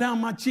rolling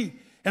down my cheek.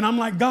 And I'm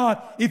like,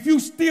 God, if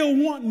you still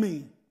want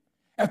me,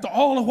 after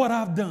all of what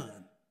I've done,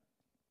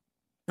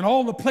 and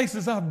all the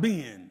places I've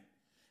been,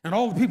 and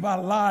all the people I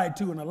lied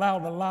to and allowed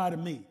to lie to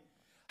me,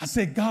 I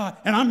said, God,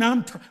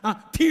 and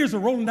tears are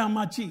rolling down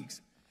my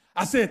cheeks.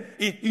 I said,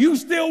 if you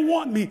still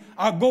want me,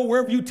 I'll go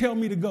wherever you tell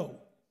me to go.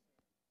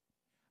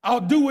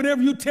 I'll do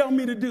whatever you tell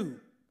me to do.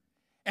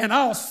 And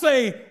I'll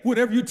say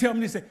whatever you tell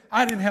me to say.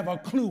 I didn't have a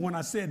clue when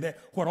I said that,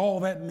 what all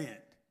that meant.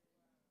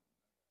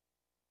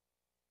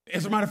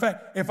 As a matter of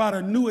fact, if I'd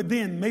have knew it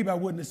then, maybe I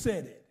wouldn't have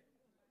said it.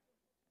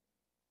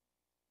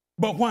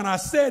 But when I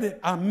said it,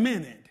 I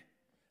meant it,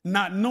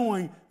 not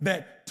knowing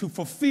that to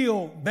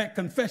fulfill that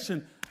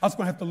confession, I was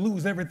going to have to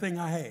lose everything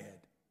I had.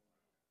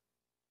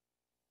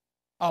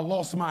 I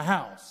lost my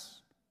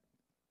house.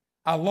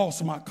 I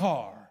lost my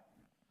car.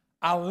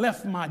 I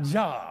left my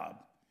job.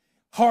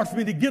 Hard for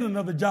me to get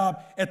another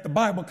job at the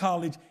Bible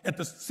college at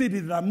the city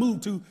that I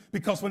moved to,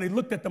 because when they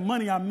looked at the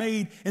money I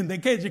made and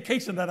the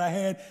education that I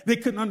had, they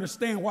couldn't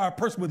understand why a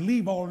person would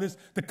leave all of this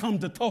to come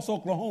to Tulsa,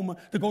 Oklahoma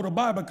to go to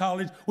Bible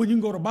college when you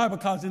can go to Bible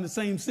college in the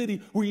same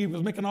city where he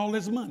was making all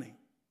this money.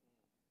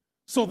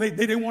 So they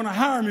didn't want to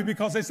hire me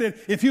because they said,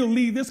 if he'll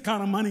leave this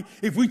kind of money,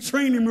 if we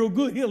train him real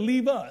good, he'll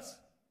leave us.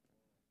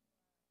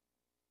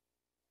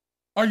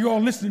 Are you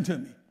all listening to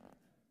me?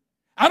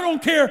 I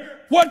don't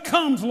care what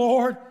comes,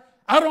 Lord.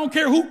 I don't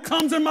care who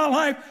comes in my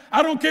life.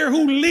 I don't care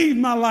who leaves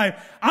my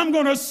life. I'm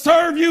going to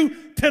serve you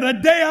to the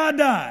day I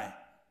die.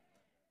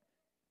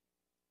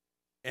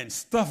 And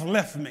stuff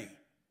left me.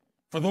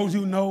 For those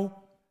who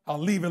know, I'll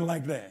leave it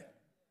like that.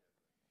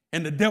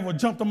 And the devil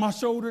jumped on my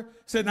shoulder,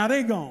 said, now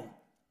they gone.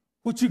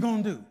 What you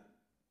going to do?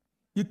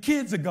 Your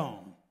kids are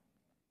gone.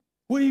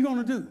 What are you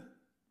going to do?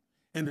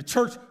 And the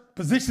church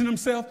positioned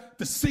himself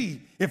to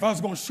see if I was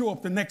going to show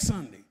up the next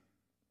Sunday.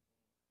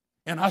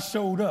 And I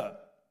showed up.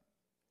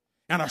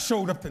 And I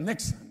showed up the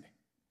next Sunday.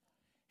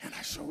 And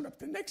I showed up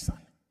the next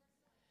Sunday.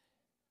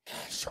 And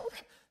I showed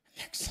up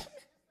the next Sunday.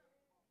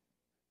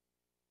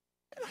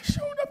 And I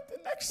showed up the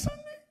next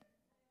Sunday.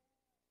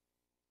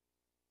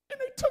 And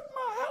they took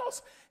my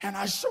house. And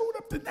I showed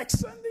up the next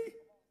Sunday.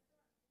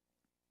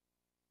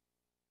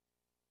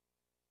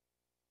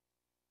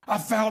 I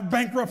filed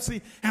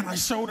bankruptcy. And I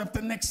showed up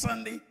the next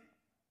Sunday.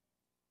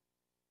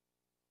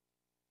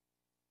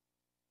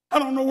 I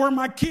don't know where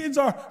my kids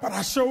are, but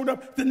I showed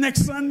up the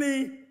next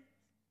Sunday.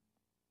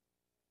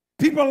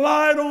 People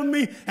lied on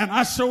me, and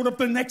I showed up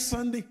the next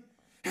Sunday,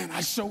 and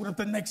I showed up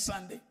the next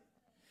Sunday.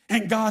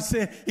 And God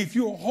said, if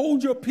you'll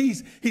hold your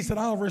peace, he said,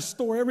 I'll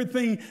restore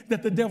everything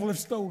that the devil has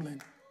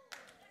stolen.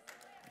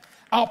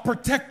 I'll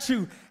protect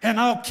you, and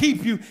I'll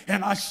keep you.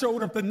 And I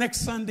showed up the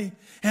next Sunday,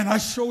 and I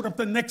showed up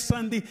the next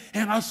Sunday,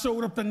 and I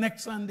showed up the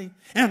next Sunday,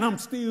 and I'm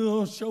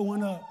still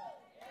showing up.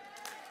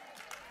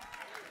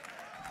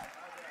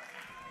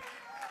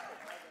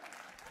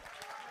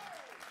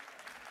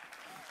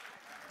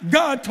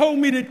 God told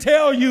me to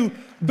tell you,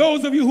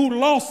 those of you who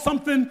lost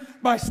something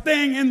by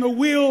staying in the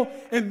will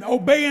and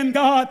obeying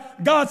God,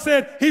 God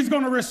said he's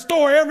going to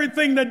restore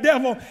everything the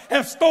devil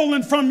has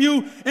stolen from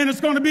you, and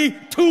it's going to be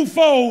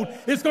twofold.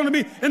 It's going to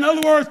be, in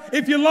other words,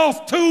 if you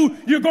lost 2,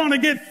 you're going to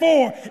get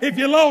 4. If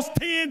you lost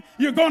 10,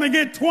 you're going to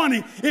get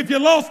 20. If you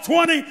lost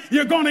 20,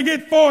 you're going to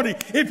get 40.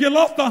 If you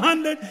lost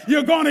 100,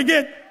 you're going to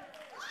get.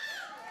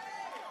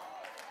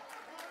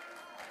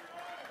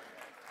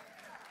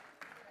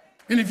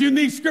 And if you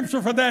need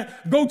scripture for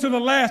that, go to the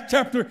last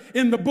chapter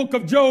in the book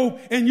of Job,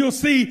 and you'll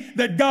see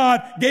that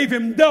God gave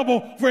him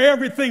double for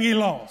everything he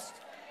lost.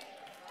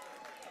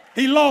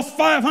 He lost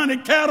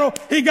 500 cattle.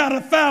 He got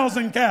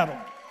 1,000 cattle.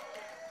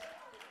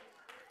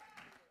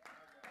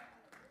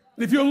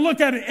 And if you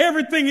look at it,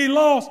 everything he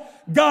lost,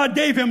 God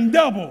gave him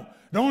double.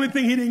 The only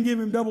thing he didn't give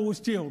him double was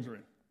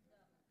children.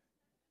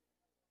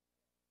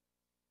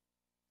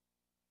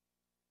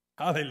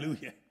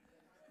 Hallelujah.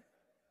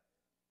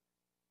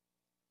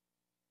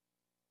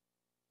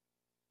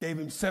 Gave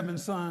him 7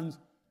 sons,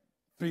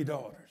 3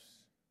 daughters.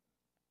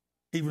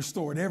 He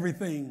restored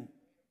everything.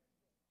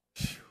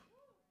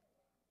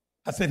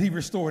 I said he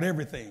restored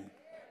everything.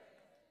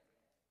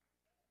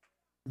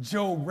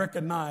 Job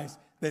recognized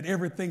that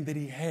everything that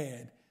he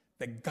had,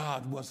 that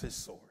God was his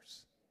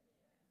source.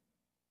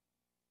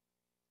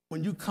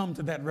 When you come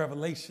to that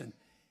revelation,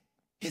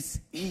 it's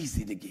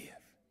easy to give.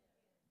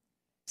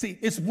 See,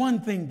 it's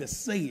one thing to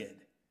say it.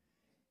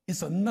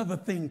 It's another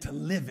thing to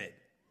live it.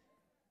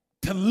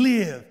 To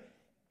live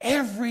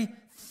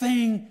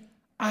everything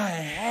I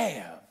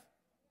have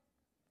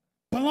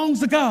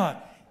belongs to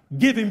God.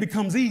 Giving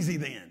becomes easy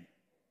then.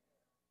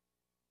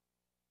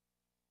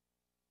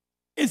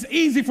 It's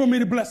easy for me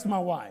to bless my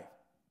wife.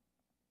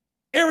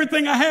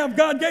 Everything I have,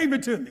 God gave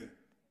it to me.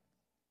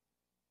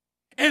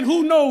 And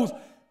who knows,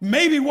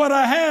 maybe what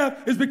I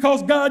have is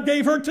because God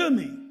gave her to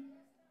me.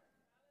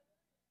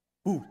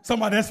 Ooh,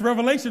 somebody, that's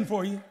revelation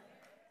for you.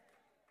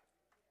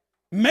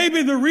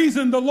 Maybe the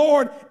reason the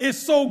Lord is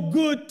so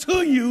good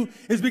to you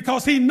is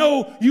because he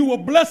know you will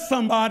bless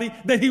somebody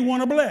that he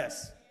want to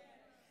bless.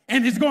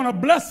 And he's going to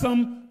bless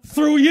them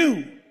through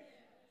you.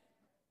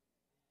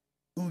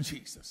 Oh,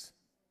 Jesus.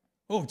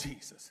 Oh,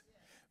 Jesus.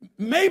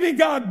 Maybe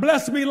God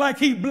blessed me like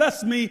he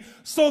blessed me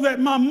so that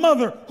my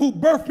mother, who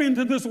birthed me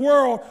into this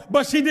world,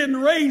 but she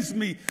didn't raise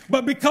me.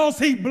 But because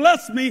he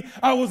blessed me,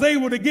 I was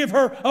able to give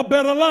her a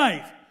better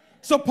life.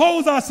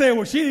 Suppose I say,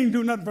 well, she didn't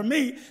do nothing for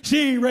me. She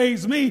ain't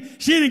raised me.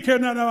 She didn't care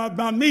nothing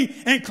about me,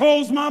 and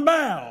close my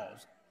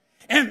bowels.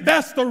 And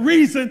that's the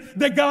reason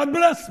that God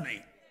blessed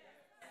me.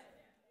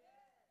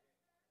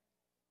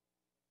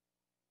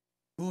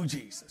 Oh,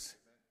 Jesus.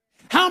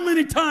 How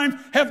many times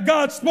have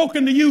God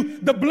spoken to you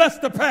to bless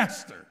the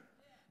pastor,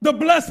 to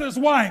bless his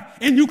wife,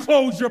 and you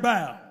close your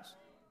bowels?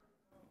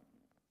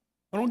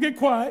 Don't get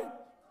quiet.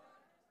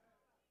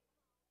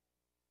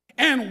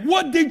 And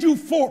what did you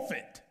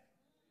forfeit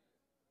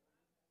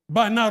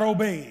by not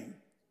obeying?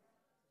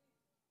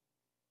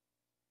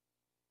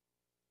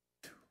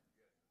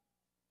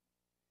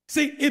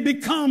 See, it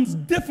becomes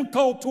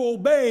difficult to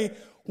obey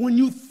when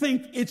you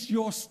think it's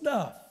your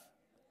stuff.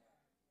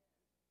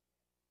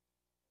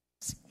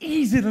 It's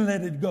easy to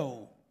let it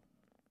go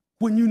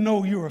when you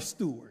know you're a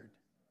steward.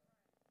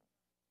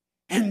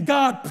 And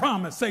God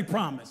promised, say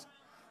promise.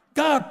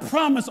 God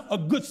promised a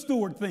good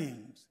steward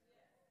things.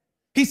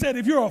 He said,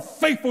 if you're a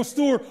faithful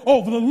steward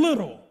over the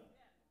little,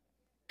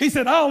 he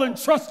said, I'll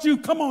entrust you.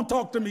 Come on,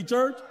 talk to me,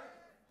 church.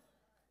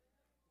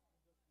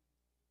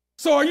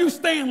 So are you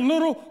staying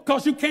little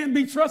because you can't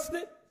be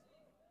trusted?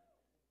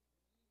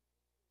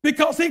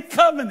 Because he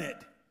covenanted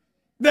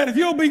that if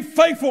you'll be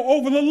faithful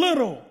over the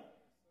little,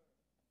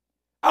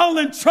 I'll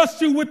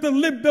entrust you with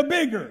the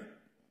bigger.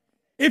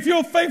 If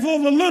you're faithful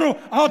over the little,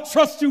 I'll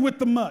trust you with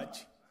the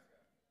much.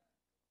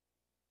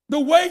 The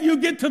way you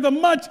get to the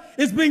much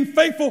is being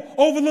faithful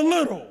over the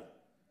little.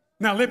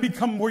 Now let me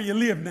come where you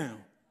live now.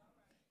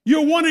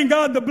 You're wanting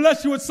God to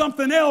bless you with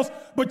something else,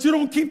 but you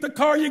don't keep the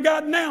car you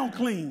got now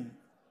clean.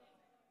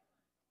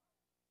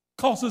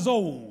 Because it's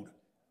old.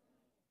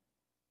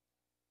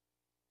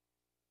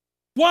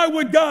 Why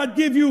would God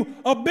give you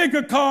a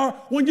bigger car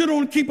when you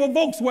don't keep a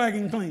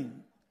Volkswagen clean?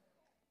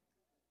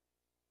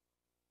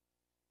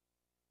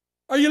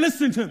 Are you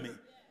listening to me?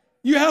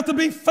 You have to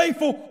be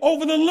faithful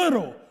over the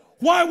little.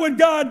 Why would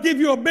God give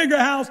you a bigger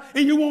house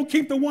and you won't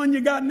keep the one you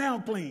got now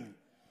clean?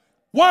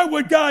 Why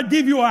would God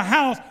give you a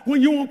house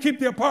when you won't keep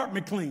the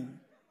apartment clean?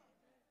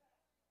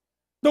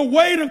 The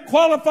way to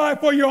qualify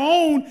for your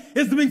own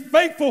is to be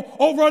faithful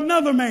over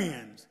another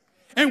man's.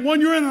 And when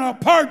you're in an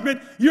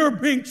apartment, you're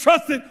being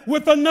trusted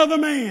with another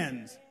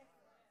man's.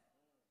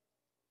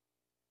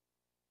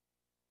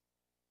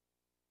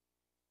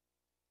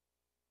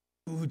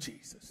 Oh,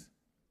 Jesus.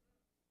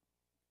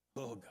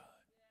 Oh,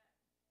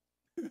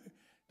 God.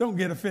 Don't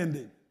get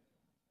offended.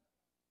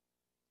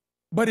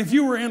 But if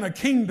you were in a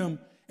kingdom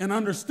and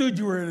understood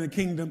you were in a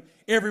kingdom,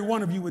 every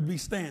one of you would be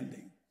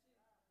standing.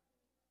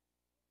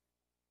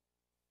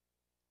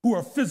 Who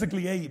are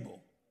physically able.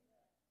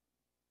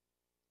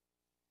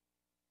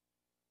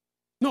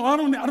 No, I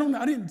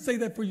didn't say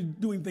that for you to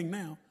do anything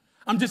now.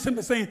 I'm just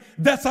simply saying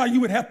that's how you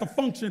would have to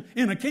function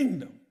in a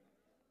kingdom.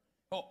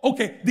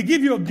 Okay, to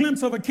give you a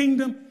glimpse of a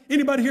kingdom,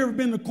 anybody here ever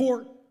been to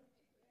court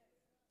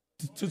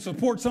to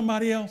support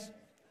somebody else?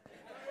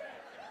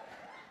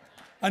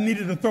 I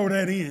needed to throw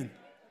that in.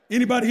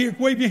 Anybody here,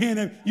 wave your hand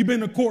if you've been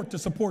to court to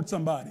support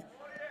somebody.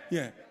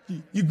 Yeah,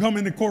 you come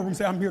in the courtroom and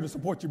say, I'm here to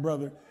support you,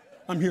 brother.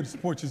 I'm here to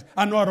support you.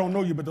 I know I don't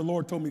know you, but the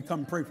Lord told me to come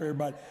and pray for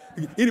everybody.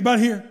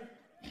 Anybody here?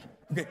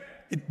 Okay.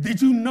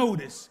 Did you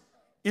notice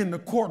in the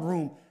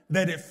courtroom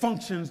that it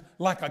functions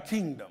like a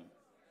kingdom?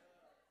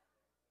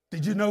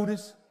 Did you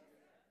notice?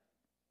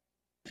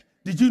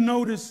 Did you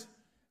notice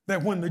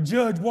that when the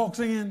judge walks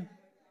in,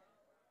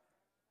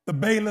 the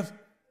bailiff,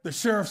 the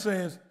sheriff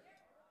says,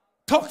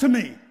 talk to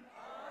me.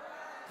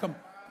 Come.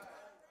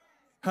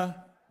 Huh?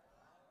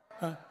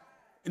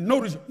 And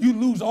notice you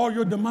lose all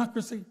your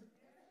democracy.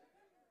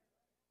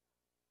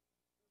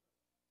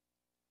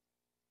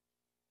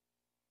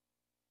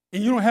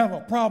 And you don't have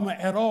a problem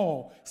at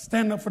all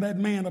standing up for that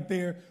man up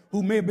there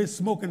who may have been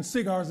smoking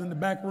cigars in the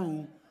back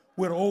room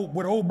with an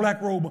old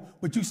black robe,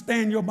 but you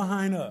stand your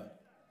behind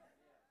up.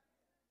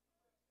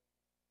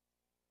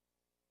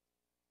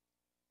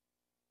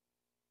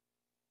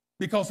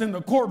 Because in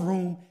the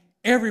courtroom,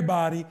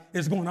 everybody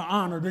is going to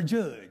honor the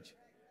judge.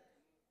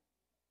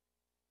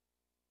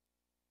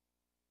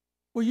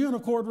 Well, you're in a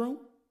courtroom.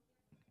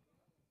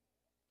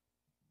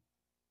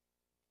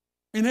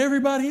 And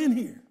everybody in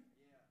here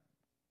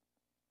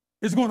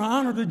is going to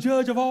honor the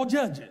judge of all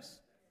judges,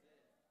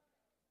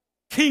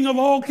 king of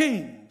all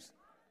kings,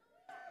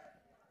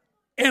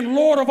 and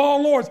Lord of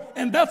all lords.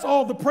 And that's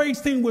all the praise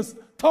team was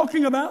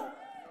talking about.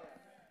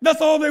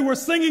 That's all they were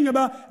singing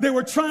about. They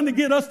were trying to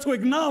get us to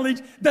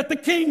acknowledge that the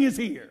king is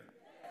here.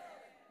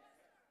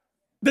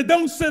 That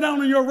don't sit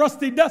down in your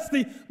rusty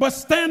dusty, but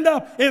stand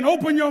up and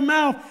open your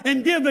mouth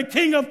and give the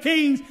King of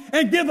Kings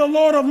and give the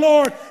Lord of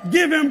Lords,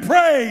 give him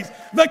praise.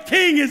 The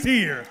king is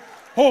here.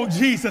 Oh,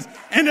 Jesus.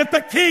 And if the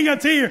king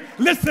is here,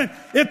 listen,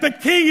 if the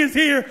king is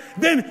here,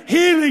 then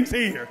healing's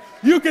here.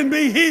 You can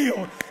be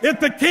healed. If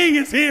the king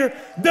is here,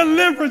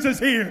 deliverance is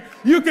here.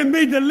 You can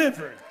be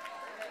delivered.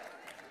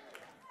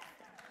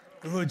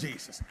 Oh,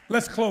 Jesus.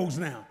 Let's close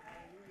now.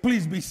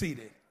 Please be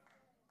seated.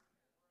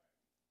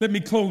 Let me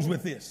close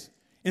with this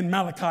in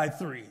Malachi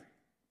 3.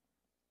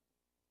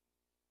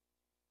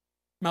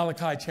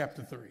 Malachi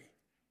chapter 3.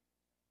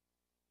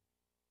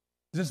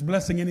 Is this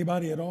blessing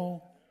anybody at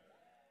all?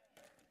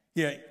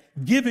 Yeah,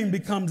 giving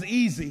becomes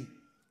easy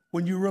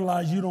when you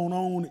realize you don't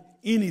own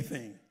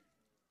anything.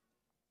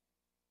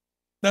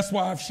 That's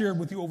why I've shared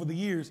with you over the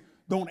years,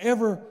 don't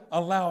ever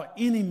allow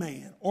any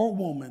man or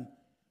woman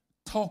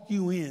talk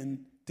you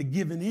in to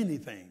giving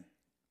anything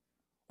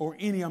or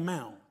any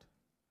amount.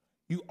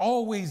 You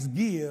always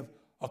give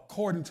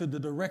according to the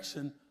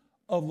direction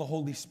of the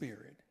Holy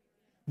Spirit.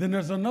 Then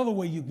there's another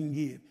way you can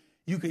give.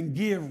 You can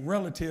give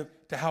relative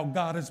to how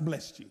God has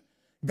blessed you.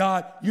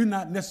 God, you're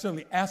not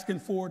necessarily asking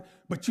for it,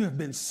 but you have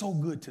been so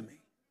good to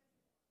me.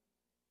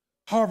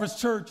 Harvest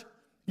Church,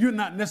 you're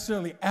not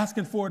necessarily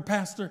asking for it,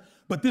 Pastor,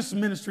 but this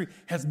ministry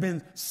has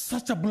been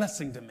such a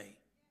blessing to me.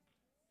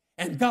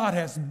 And God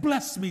has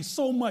blessed me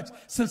so much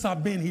since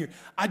I've been here.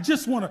 I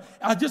just want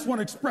to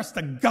express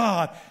to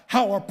God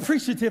how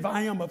appreciative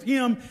I am of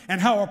him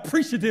and how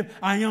appreciative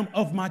I am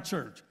of my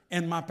church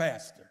and my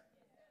pastor.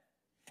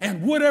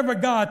 And whatever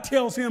God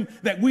tells him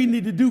that we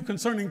need to do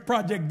concerning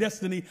Project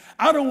Destiny,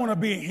 I don't want to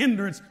be a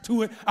hindrance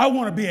to it. I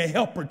want to be a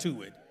helper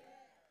to it.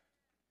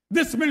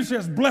 This ministry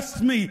has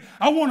blessed me.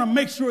 I want to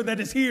make sure that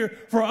it's here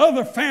for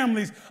other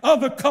families,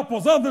 other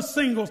couples, other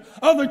singles,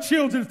 other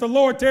children, if the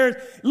Lord tarries.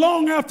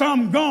 Long after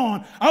I'm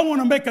gone, I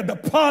want to make a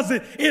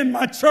deposit in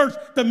my church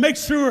to make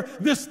sure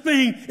this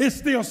thing is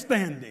still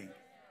standing.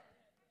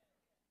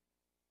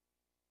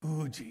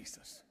 Oh,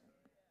 Jesus.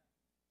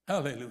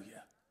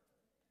 Hallelujah.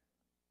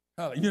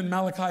 You're in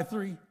Malachi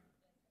 3?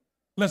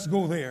 Let's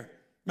go there.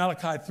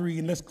 Malachi 3,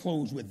 and let's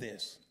close with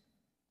this.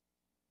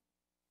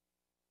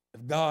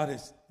 If God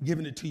has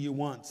given it to you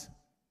once,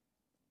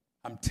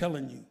 I'm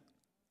telling you,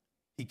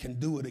 he can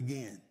do it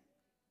again.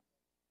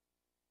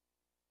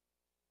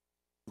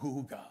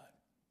 Oh, God.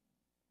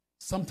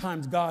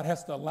 Sometimes God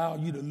has to allow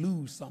you to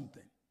lose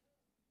something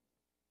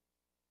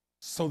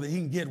so that he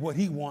can get what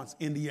he wants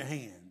into your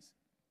hands.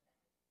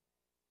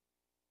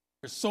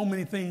 There's so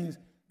many things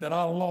that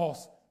I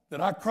lost that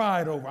I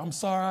cried over. I'm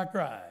sorry I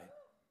cried.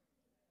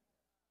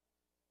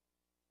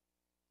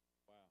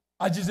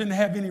 I just didn't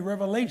have any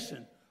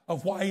revelation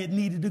of why it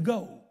needed to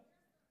go.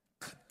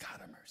 Good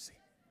God of mercy.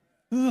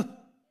 Ugh.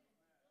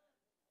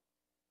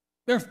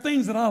 There are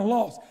things that I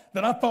lost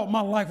that I thought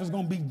my life was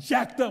going to be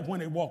jacked up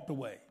when it walked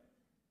away.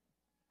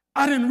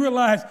 I didn't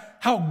realize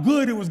how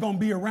good it was going to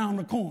be around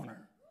the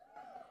corner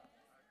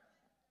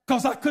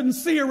because I couldn't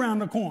see around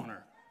the corner.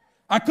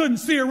 I couldn't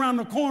see around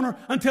the corner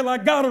until I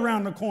got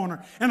around the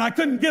corner. And I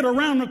couldn't get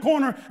around the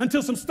corner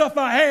until some stuff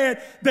I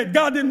had that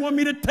God didn't want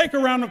me to take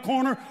around the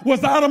corner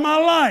was out of my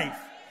life.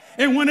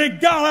 And when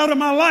it got out of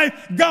my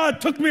life,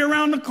 God took me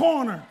around the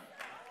corner.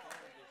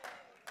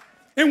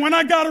 And when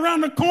I got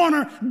around the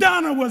corner,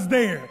 Donna was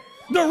there.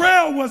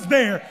 Darrell was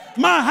there.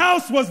 My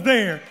house was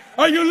there.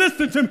 Are you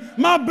listening to me?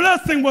 My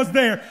blessing was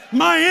there.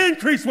 My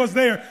increase was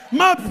there.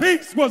 My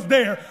peace was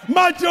there.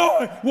 My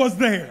joy was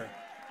there.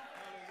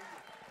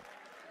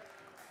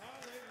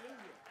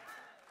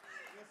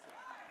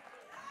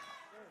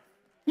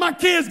 My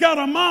kids got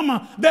a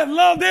mama that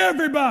loved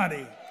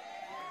everybody.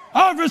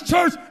 Harvest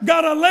Church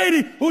got a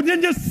lady who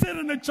didn't just sit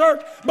in the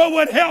church, but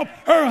would help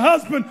her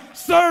husband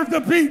serve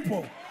the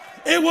people.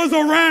 It was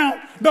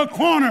around the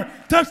corner.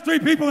 Touch three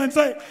people and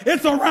say,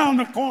 it's around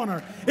the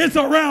corner. It's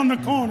around the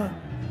corner.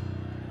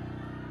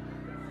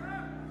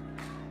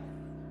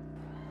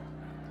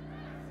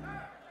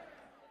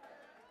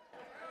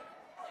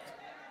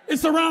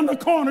 It's around the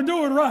corner.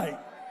 Do it right.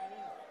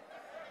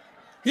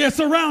 Yeah, it's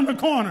around the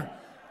corner.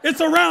 It's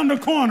around the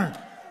corner.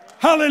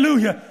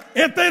 Hallelujah.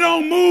 If they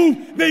don't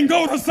move, then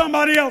go to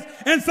somebody else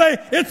and say,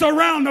 it's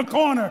around the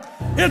corner.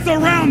 It's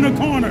around the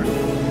corner.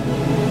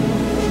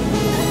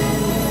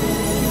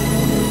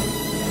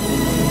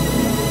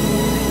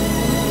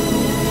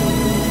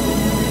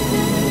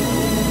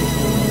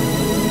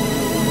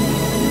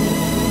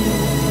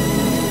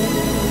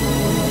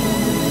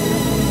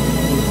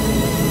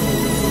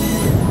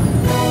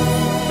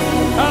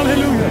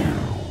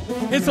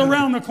 Hallelujah. It's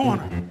around the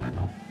corner.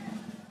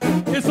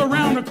 It's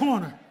around the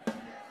corner.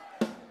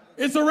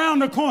 It's around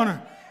the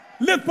corner.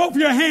 Lift both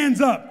your hands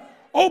up.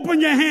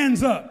 Open your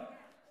hands up.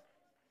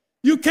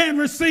 You can't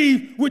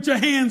receive with your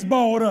hands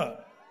balled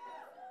up.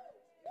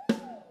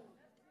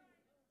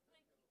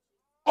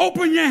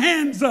 Open your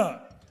hands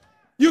up.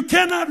 You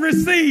cannot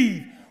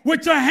receive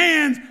with your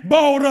hands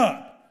balled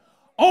up.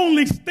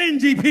 Only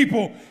stingy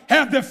people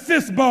have their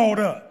fists balled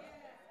up.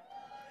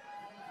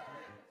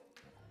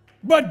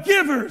 But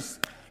givers,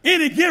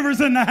 any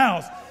givers in the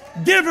house,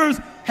 givers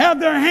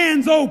have their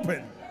hands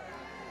open.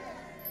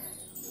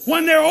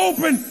 When they're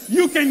open,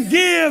 you can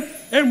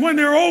give, and when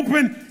they're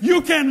open,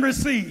 you can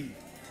receive.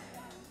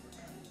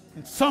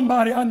 And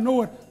somebody, I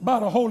know it by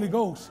the Holy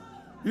Ghost,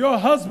 your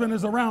husband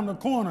is around the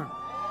corner.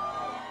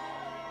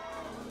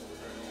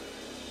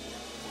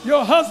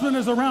 Your husband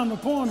is around the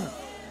corner.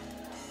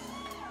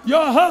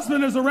 Your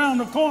husband is around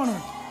the corner.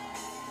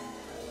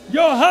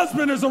 Your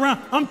husband is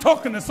around. I'm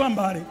talking to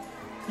somebody.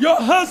 Your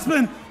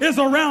husband is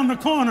around the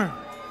corner.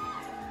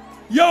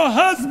 Your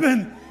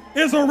husband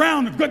is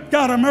around. Good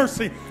God of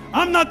mercy.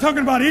 I'm not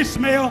talking about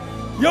Ishmael.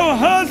 Your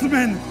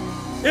husband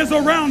is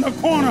around the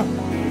corner.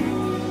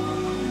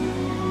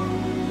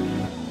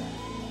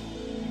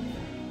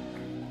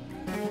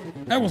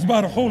 That was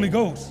by the Holy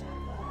Ghost.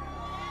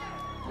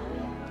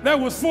 That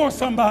was for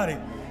somebody.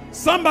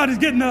 Somebody's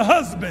getting a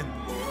husband,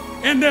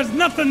 and there's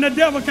nothing the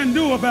devil can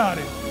do about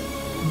it.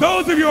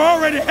 Those of you who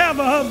already have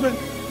a husband,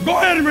 go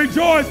ahead and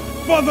rejoice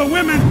for the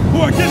women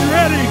who are getting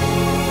ready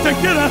to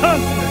get a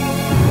husband.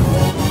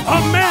 A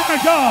man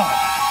of God.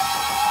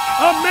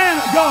 A man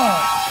of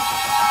God.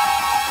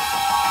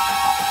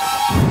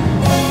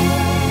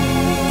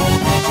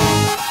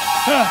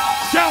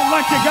 Shout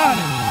like you got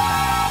him.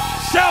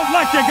 Shout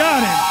like you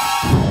got him.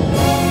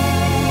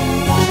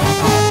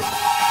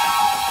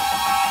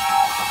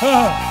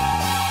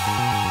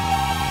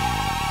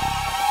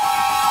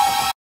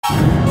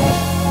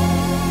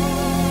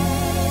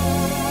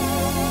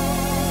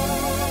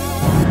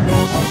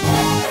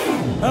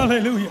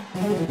 Hallelujah.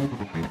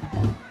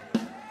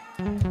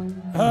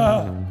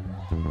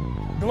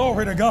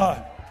 Glory to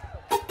God.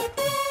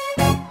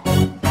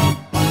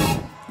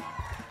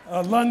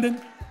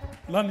 London,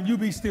 you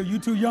be still. You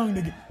too young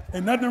to get.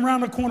 Ain't nothing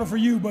around the corner for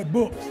you but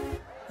books.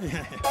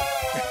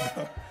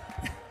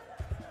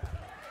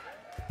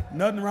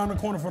 Nothing around the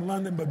corner for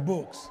London but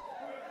books.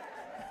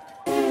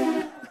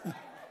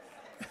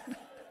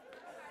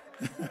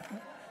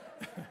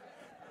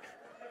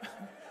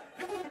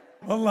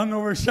 Well, London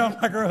over shouting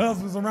like her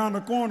husband's around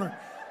the corner.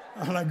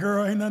 I'm like,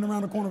 girl, ain't nothing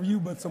around the corner for you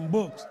but some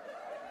books.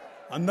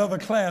 Another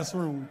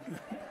classroom.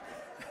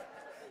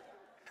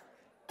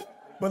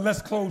 But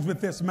let's close with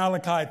this,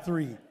 Malachi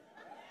 3.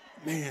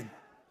 Man,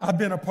 I've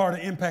been a part of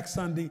Impact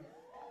Sunday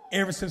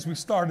ever since we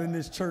started in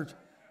this church.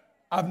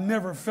 I've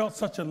never felt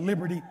such a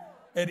liberty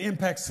at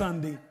Impact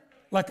Sunday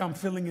like I'm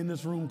feeling in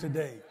this room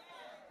today.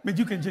 I mean,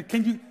 you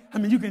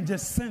can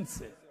just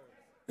sense it.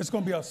 It's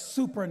going to be a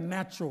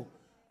supernatural,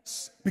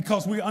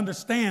 because we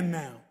understand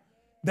now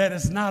that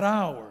it's not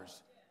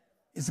ours,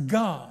 it's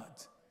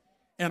God's.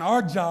 And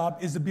our job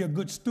is to be a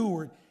good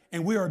steward,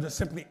 and we are to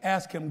simply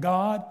ask him,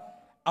 God,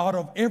 out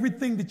of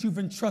everything that you've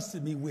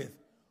entrusted me with,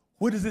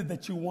 what is it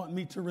that you want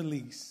me to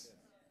release?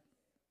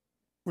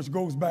 Which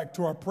goes back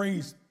to our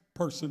praise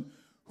person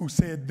who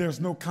said there's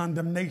no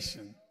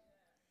condemnation.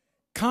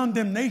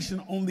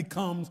 Condemnation only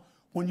comes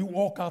when you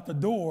walk out the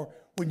door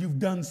when you've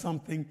done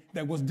something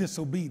that was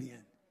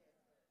disobedient.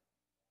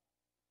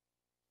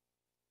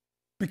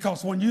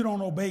 Because when you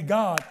don't obey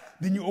God,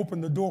 then you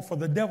open the door for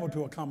the devil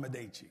to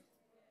accommodate you.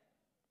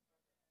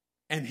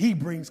 And he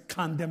brings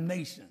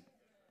condemnation.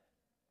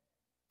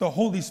 The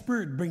Holy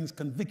Spirit brings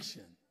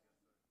conviction.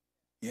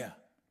 Yeah.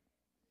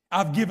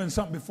 I've given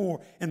something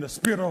before, and the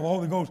Spirit of the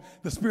Holy Ghost,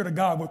 the Spirit of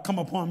God would come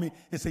upon me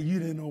and say, you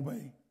didn't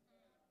obey.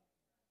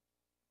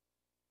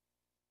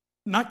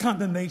 Not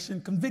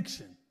condemnation,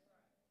 conviction.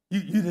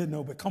 You didn't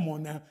obey. Come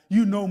on now.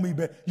 You know me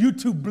better. You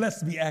too blessed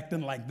to be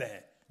acting like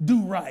that.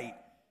 Do right.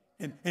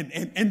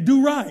 And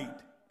do right.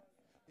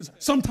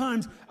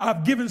 Sometimes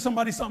I've given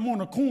somebody something on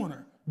the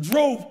corner,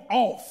 drove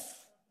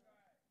off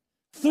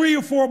 3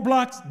 or 4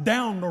 blocks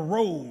down the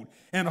road,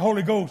 and the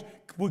Holy Ghost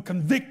would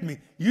convict me.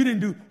 You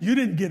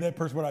didn't give that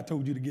person what I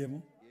told you to give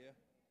them.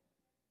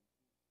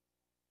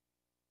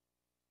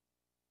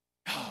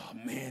 Yeah. Oh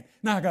man,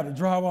 now I got to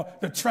drive off.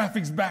 The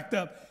traffic's backed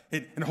up,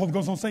 and the Holy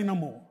Ghost don't say no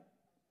more.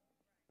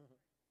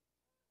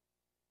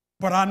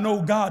 But I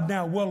know God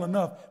now well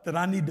enough that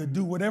I need to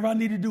do whatever I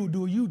need to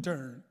do a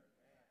U-turn,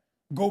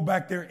 go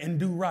back there and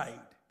do right.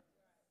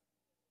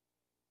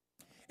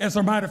 As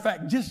a matter of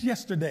fact, just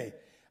yesterday,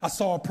 I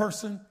saw a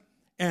person,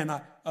 and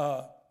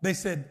they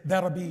said,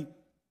 that'll be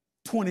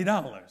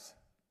 $20.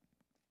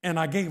 And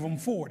I gave them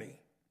 $40.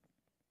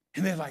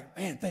 And they're like,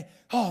 man,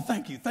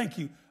 thank you, thank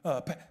you,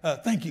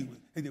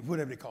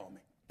 whatever they call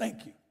me.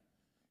 Thank you.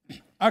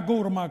 I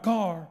go to my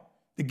car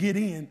to get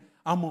in.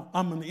 I'm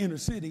in the inner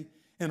city,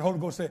 and the Holy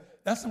Ghost said,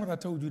 that's not what I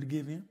told you to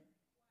give him.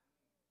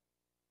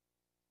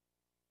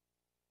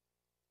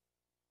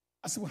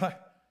 I said, well,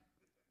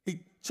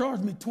 he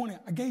charged me 20.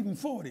 I gave him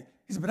 40.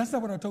 He said, but that's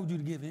not what I told you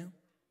to give him.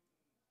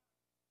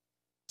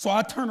 So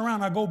I turn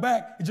around, I go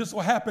back. It just so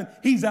happened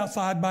he's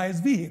outside by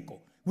his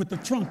vehicle with the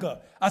trunk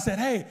up. I said,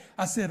 hey,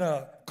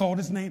 called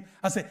his name.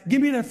 I said,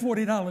 give me that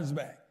 $40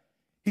 back.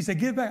 He said,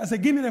 give it back. I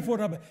said, give me that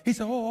 $40 back. He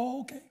said,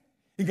 oh, okay.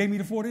 He gave me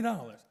the $40.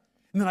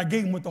 And then I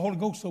gave him what the Holy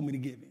Ghost told me to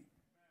give him.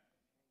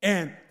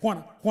 And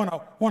when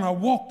I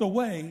walked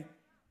away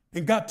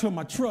and got to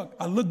my truck,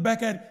 I looked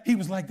back at it. He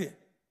was like this.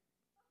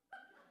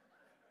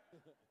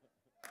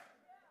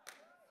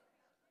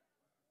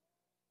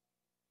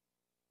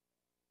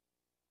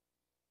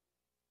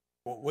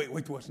 Well,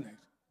 wait to what's next.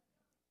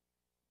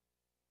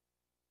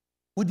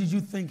 What did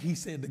you think he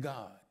said to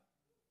God?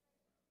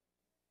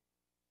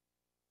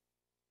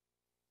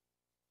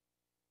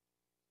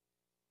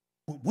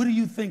 What do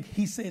you think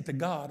he said to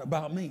God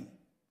about me?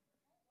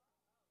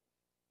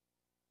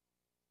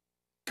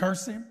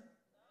 Curse him?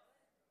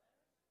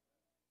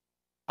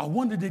 I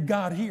wonder, did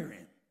God hear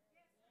him?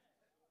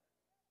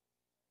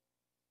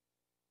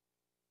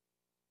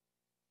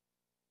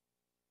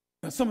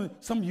 Now, some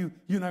of you,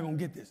 you're not going to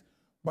get this,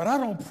 but I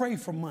don't pray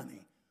for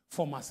money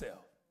for myself.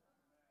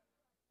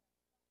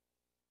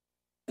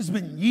 It's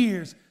been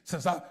years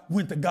since I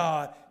went to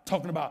God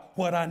talking about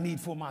what I need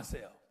for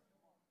myself.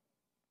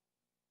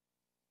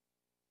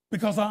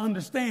 Because I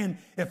understand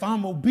if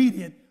I'm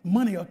obedient,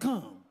 money will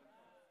come.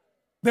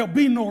 There'll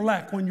be no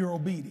lack when you're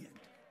obedient.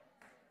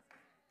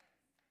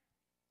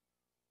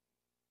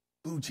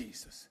 Oh,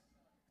 Jesus.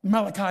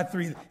 Malachi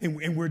 3,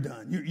 and we're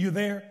done. You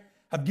there?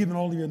 I've given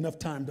all of you enough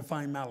time to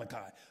find Malachi.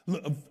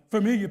 Look, a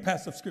familiar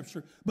passage of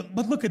scripture. But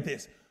look at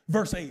this.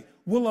 Verse 8.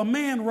 Will a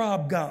man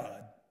rob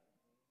God?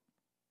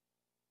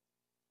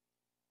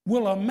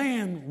 Will a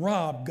man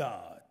rob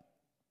God?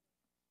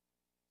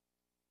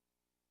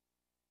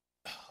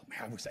 Oh, man,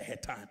 I wish I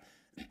had time.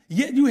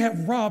 Yet you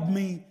have robbed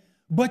me,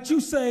 but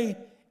you say,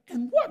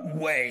 in what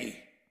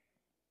way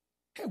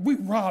have we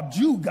robbed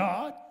you,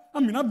 God? I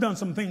mean, I've done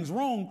some things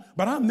wrong,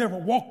 but I've never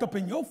walked up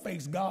in your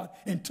face, God,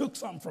 and took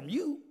something from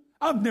you.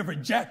 I've never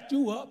jacked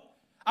you up.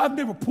 I've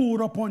never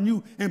pulled up on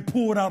you and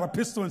pulled out a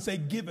pistol and say,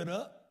 give it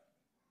up.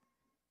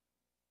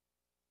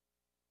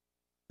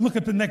 Look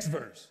at the next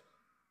verse.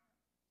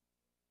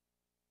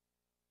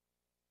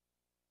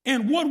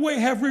 In what way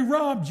have we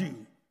robbed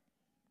you?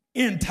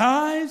 In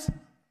tithes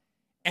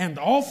and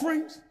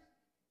offerings?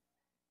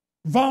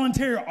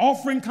 Voluntary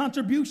offering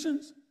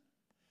contributions?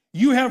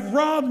 You have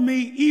robbed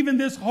me, even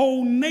this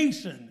whole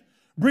nation,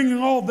 bringing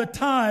all the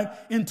tithe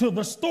into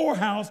the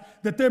storehouse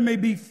that there may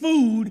be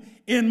food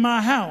in my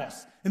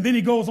house. And then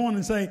he goes on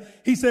and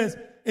he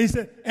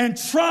said, and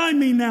try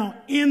me now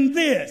in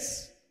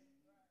this,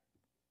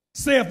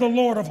 saith the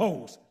Lord of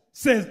hosts,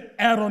 says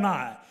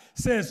Adonai,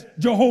 says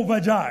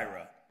Jehovah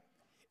Jireh.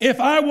 If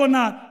I will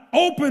not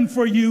open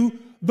for you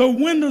the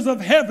windows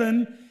of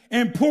heaven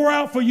and pour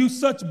out for you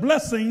such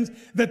blessings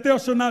that there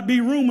shall not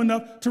be room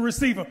enough to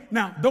receive them.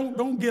 Now,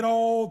 don't get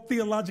all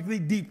theologically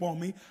deep on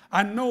me.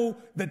 I know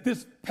that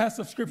this passage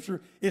of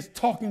scripture is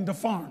talking to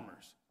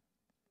farmers.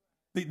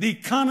 The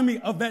economy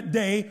of that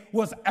day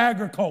was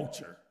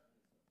agriculture.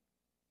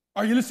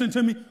 Are you listening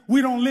to me?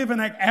 We don't live in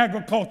an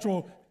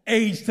agricultural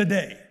age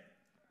today.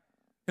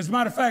 As a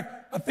matter of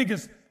fact, I think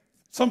it's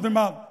something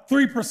about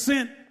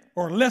 3%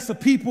 or less of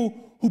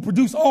people who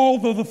produce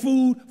all of the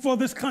food for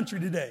this country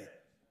today.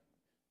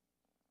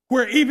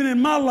 Where even in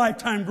my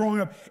lifetime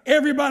growing up,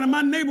 everybody in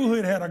my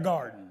neighborhood had a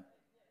garden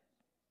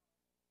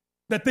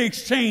that they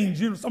exchanged.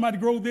 You know, somebody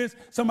grow this,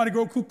 somebody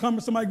grow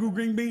cucumbers, somebody grew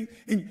green beans,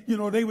 and, you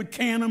know, they would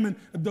can them and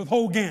the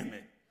whole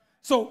gamut.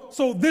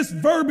 So this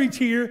verbiage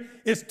here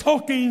is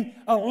talking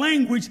a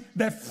language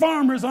that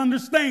farmers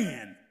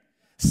understand.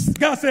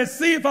 God says,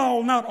 see if I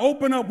will not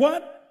open up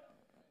what?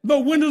 The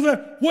windows of,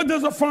 what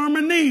does a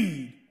farmer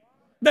need?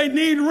 They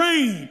need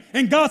rain.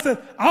 And God says,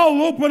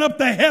 I'll open up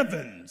the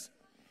heavens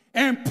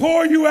and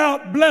pour you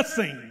out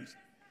blessings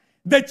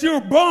that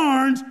your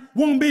barns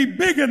won't be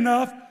big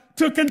enough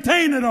to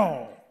contain it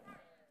all.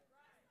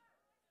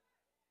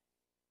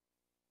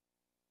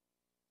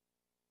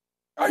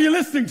 Are you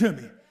listening to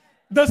me?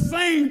 The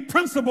same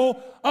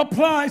principle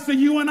applies to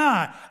you and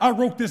I. I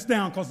wrote this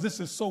down because this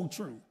is so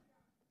true.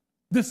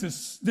 This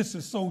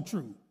is so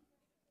true.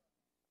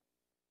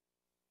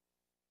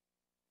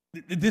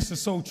 This is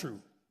so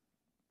true.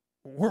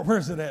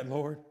 Where's it at,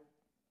 Lord?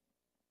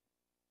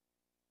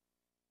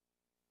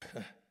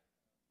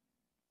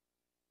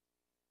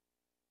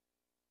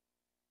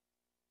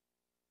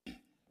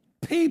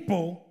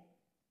 People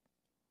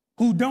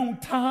who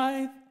don't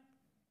tithe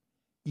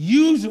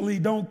usually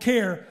don't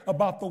care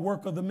about the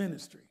work of the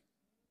ministry.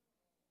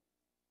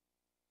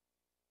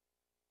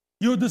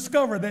 You'll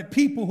discover that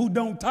people who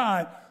don't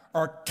tithe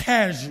are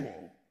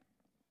casual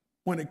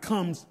when it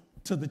comes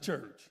to the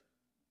church.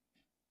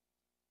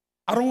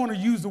 I don't want to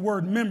use the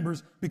word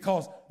members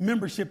because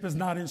membership is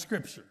not in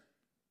Scripture.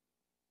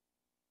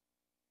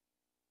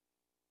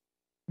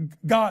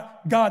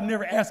 God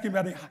never asked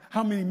anybody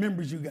how many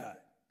members you got.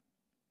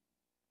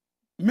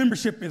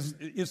 Membership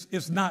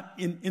is not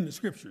in the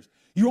Scriptures.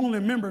 You're only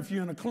a member if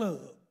you're in a club.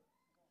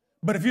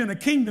 But if you're in a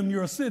kingdom,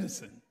 you're a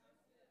citizen.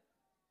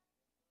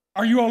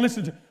 Are you all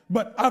listening to?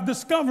 But I've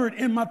discovered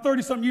in my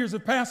 30-something years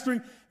of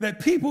pastoring that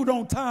people who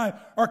don't tithe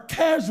are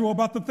casual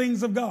about the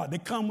things of God. They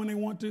come when they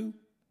want to.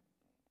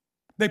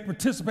 They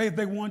participate if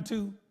they want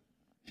to.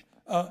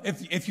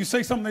 If you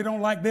say something they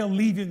don't like, they'll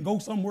leave you and go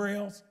somewhere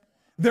else.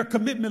 Their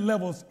commitment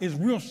levels is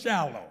real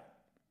shallow.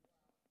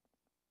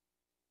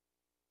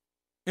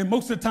 And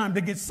most of the time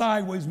they get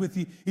sideways with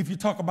you if you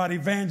talk about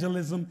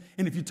evangelism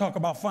and if you talk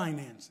about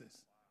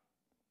finances.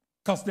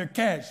 Because they're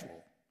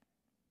casual.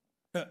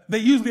 They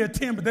usually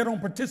attend, but they don't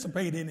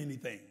participate in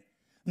anything.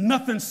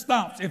 Nothing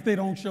stops if they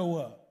don't show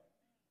up.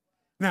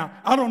 Now,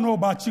 I don't know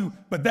about you,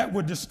 but that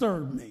would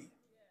disturb me.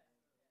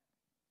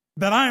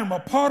 That I am a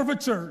part of a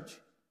church.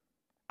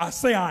 I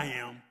say I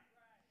am.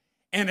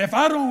 And if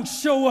I don't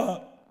show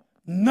up,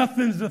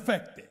 nothing's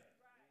affected.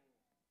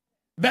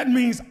 That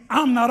means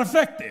I'm not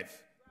effective.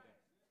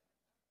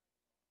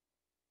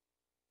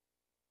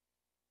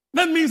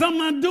 That means I'm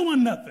not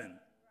doing nothing.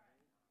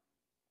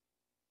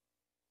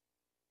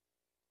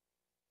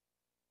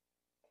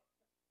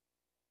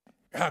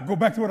 I'll go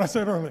back to what I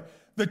said earlier.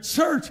 The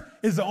church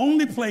is the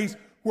only place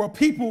where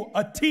people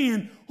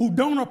attend who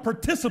don't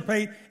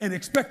participate and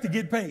expect to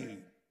get paid.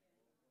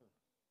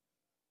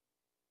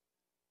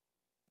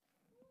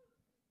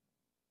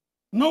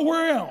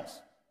 Nowhere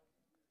else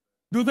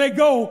do they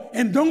go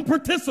and don't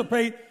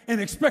participate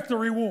and expect a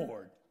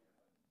reward.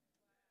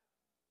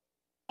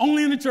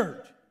 Only in the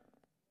church.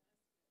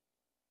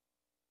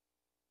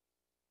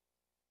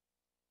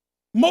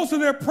 Most of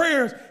their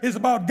prayers is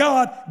about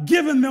God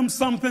giving them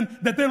something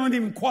that they don't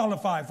even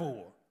qualify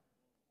for.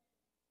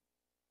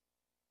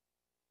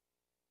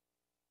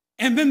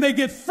 And then they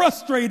get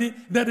frustrated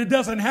that it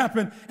doesn't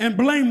happen and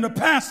blame the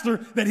pastor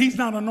that he's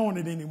not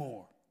anointed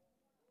anymore.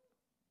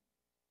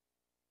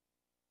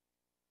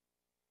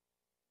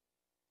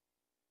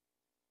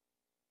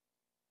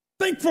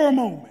 Think for a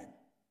moment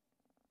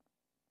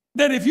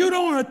that if you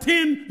don't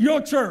attend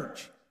your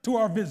church, to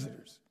our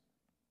visitors,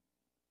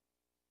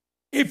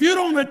 if you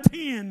don't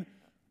attend,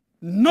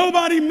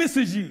 nobody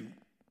misses you.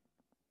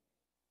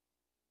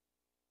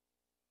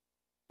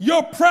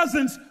 Your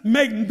presence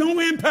makes no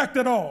impact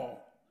at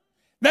all.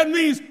 That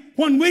means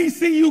when we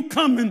see you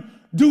coming,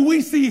 do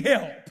we see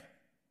help?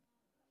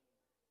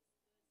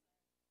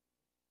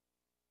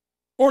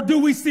 Or do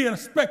we see a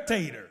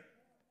spectator?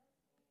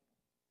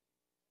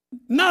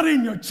 Not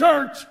in your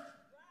church.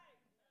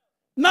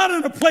 Not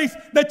in a place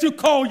that you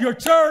call your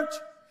church.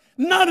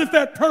 Not if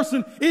that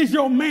person is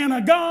your man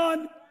of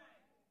God.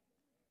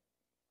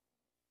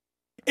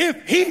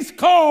 If he's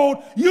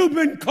called, you've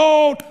been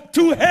called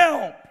to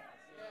help.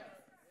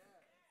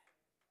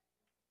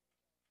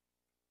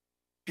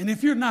 And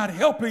if you're not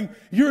helping,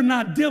 you're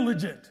not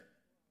diligent.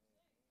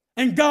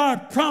 And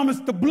God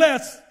promised to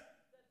bless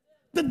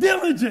the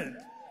diligent.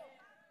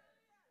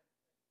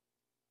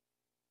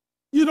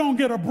 You don't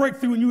get a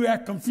breakthrough and you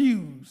act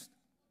confused.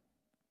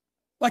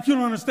 Like you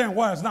don't understand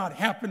why it's not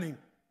happening.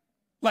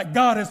 Like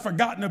God has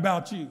forgotten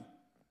about you.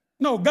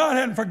 No, God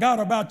hadn't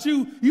forgotten about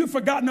you. You've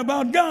forgotten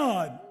about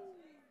God.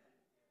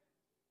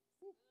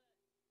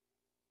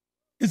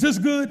 Is this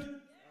good?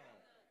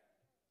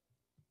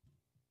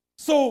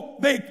 So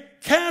they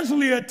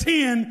casually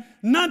attend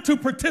not to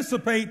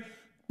participate,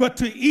 but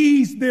to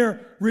ease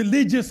their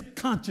religious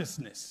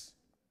consciousness.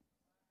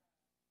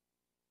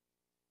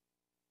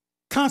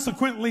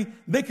 Consequently,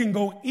 they can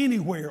go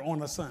anywhere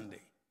on a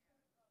Sunday.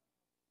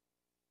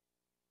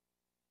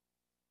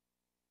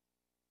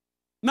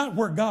 Not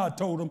where God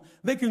told them.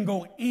 They can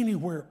go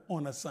anywhere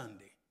on a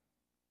Sunday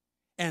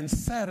and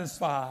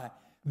satisfy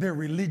their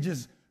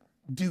religious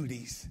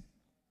duties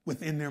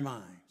within their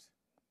minds.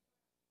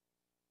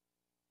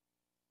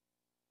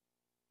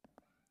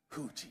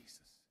 Who, Jesus?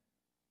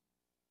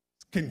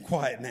 It's getting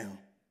quiet now.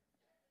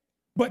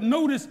 But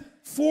notice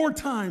 4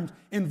 times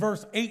in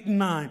verse 8 and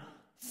 9,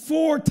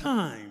 4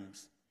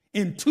 times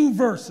in 2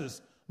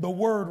 verses, the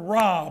word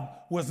rob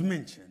was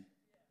mentioned.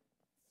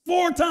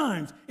 4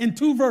 times in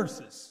 2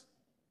 verses.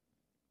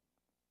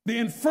 The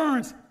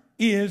inference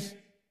is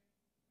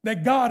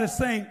that God is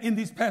saying in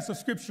these passages of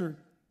scripture,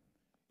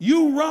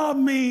 you rob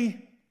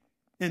me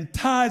in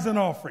tithes and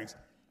offerings.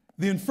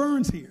 The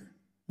inference here,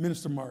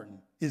 Minister Martin,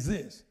 is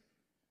this.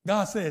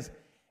 God says,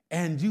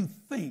 and you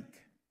think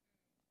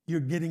you're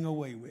getting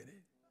away with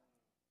it.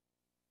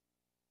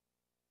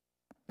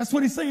 That's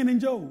what he's saying in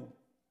Job.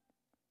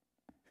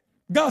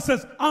 God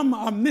says, I'm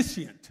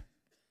omniscient.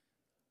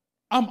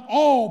 I'm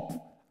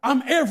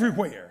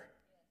everywhere.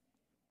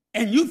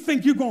 And you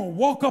think you're going to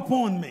walk up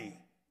on me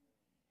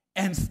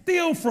and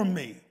steal from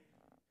me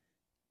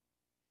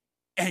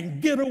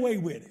and get away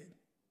with it.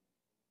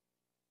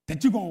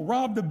 That you're going to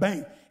rob the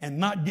bank and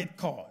not get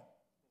caught.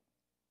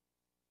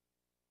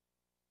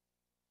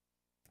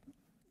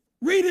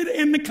 Read it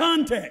in the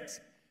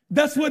context.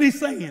 That's what he's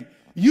saying.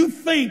 You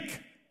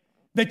think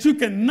that you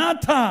can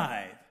not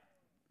tithe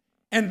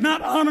and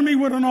not honor me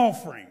with an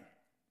offering,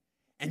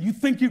 and you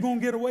think you're going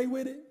to get away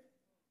with it?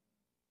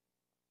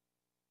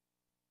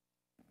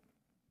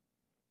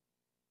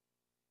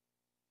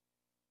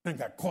 And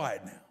got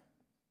quiet now.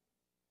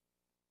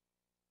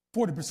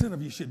 40%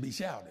 of you should be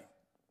shouting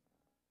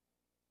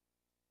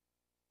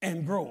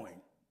and growing.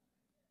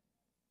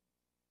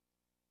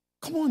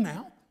 Come on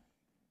now.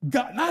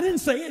 God, I didn't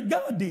say it,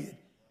 God did.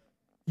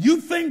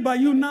 You think by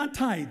you not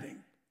tithing.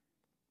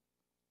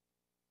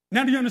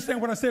 Now do you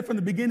understand what I said from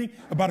the beginning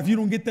about if you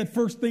don't get that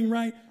first thing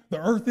right, the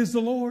earth is the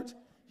Lord's?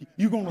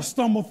 You're going to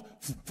stumble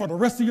for the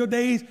rest of your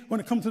days when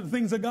it comes to the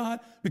things of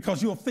God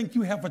because you'll think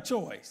you have a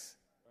choice.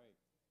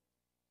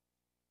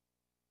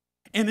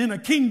 And in a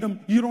kingdom,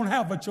 you don't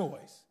have a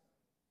choice.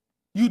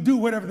 You do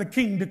whatever the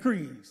king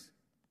decrees.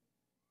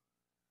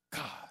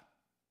 God.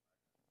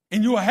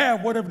 And you'll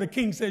have whatever the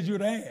king says you're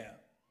to have.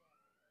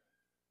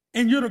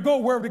 And you're to go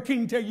wherever the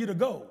king tells you to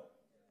go.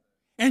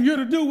 And you're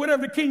to do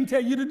whatever the king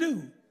tells you to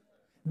do.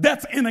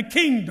 That's in a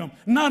kingdom,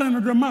 not in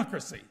a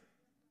democracy.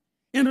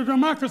 In a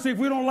democracy, if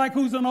we don't like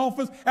who's in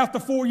office, after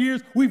 4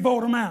 years, we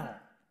vote them out.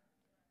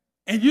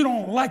 and you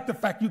don't like the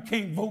fact you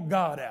can't vote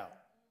God out.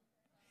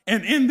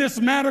 And in this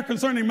matter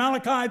concerning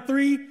Malachi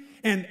 3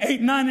 and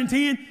 8, 9, and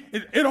 10,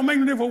 it don't make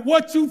no difference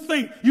what you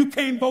think. You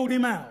can't vote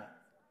him out.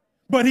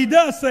 But he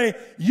does say,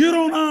 you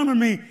don't honor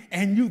me,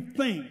 and you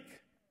think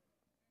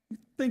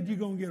you're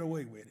going to get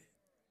away with it.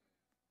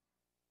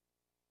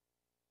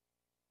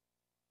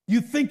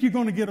 You think you're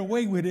going to get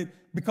away with it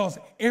because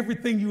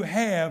everything you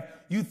have,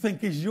 you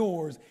think is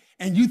yours,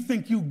 and you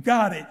think you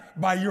got it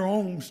by your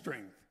own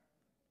strength.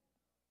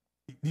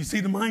 Do you see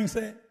the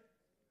mindset?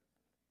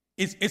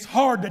 It's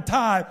hard to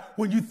tithe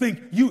when you think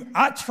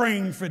I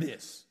trained for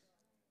this.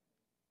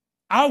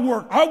 I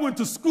went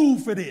to school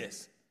for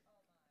this.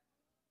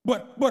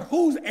 But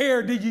whose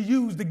air did you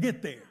use to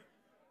get there?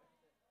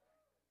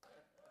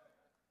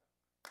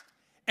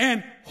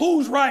 And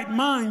whose right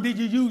mind did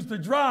you use to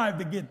drive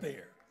to get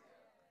there?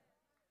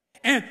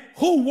 And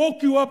who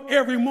woke you up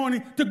every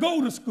morning to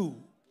go to school?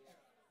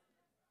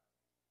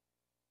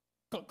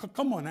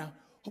 Come on now.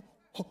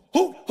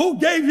 Who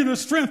gave you the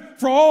strength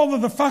for all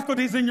of the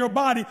faculties in your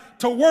body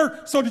to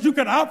work so that you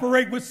could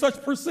operate with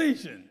such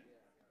precision?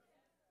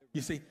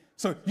 You see,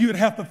 so you'd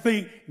have to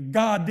think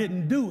God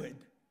didn't do it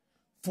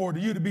for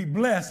you to be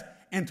blessed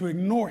and to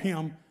ignore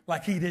him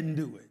like he didn't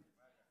do it.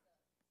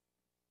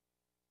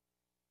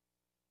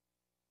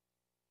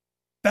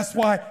 That's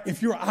why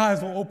if your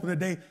eyes are open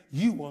today,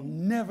 you will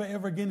never,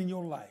 ever again in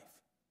your life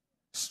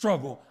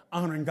struggle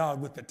honoring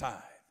God with the tithe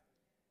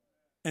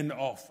and the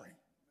offering.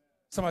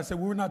 Somebody said,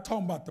 well, we're not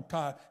talking about the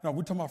tithe. No,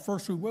 we're talking about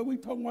first fruit. Well, we're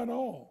talking about it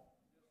all.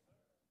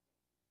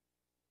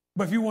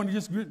 But if you want to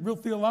just get real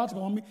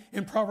theological on me,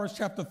 in Proverbs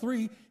chapter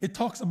 3, it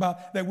talks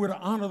about that we're to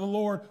honor the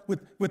Lord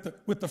with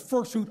the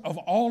first fruit of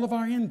all of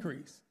our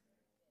increase.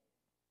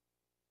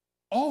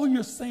 All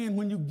you're saying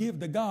when you give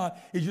to God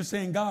is you're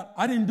saying, God,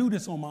 I didn't do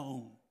this on my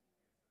own.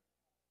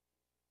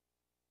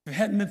 If it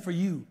hadn't been for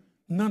you,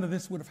 none of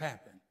this would have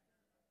happened.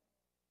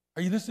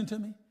 Are you listening to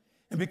me?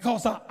 And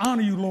because I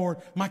honor you, Lord,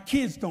 my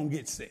kids don't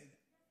get sick.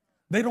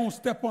 They don't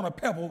step on a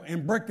pebble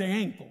and break their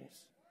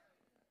ankles.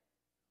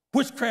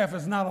 Witchcraft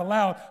is not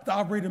allowed to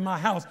operate in my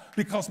house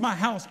because my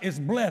house is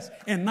blessed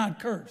and not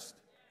cursed.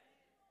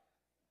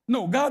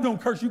 No, God don't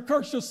curse you.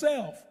 Curse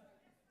yourself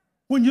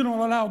when you don't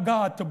allow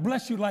God to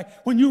bless you, like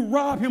when you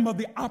rob him of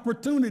the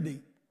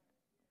opportunity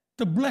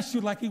to bless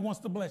you like he wants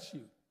to bless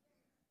you.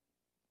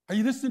 Are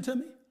you listening to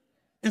me?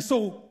 And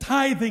so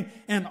tithing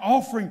and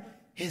offering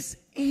is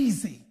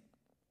easy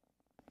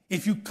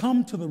if you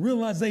come to the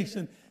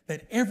realization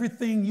that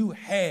everything you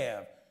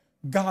have,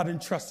 God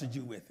entrusted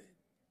you with it.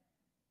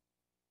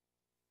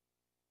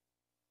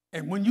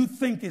 And when you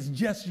think it's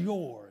just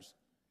yours,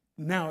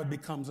 now it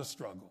becomes a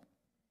struggle.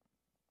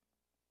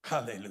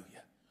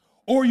 Hallelujah.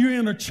 Or you're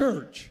in a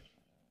church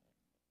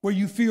where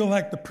you feel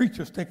like the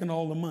preacher's taking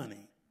all the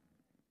money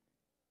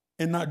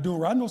and not doing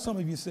right. I know some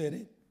of you said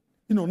it.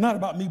 You know, not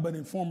about me, but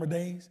in former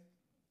days.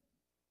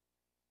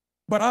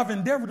 But I've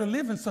endeavored to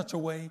live in such a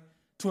way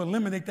to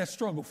eliminate that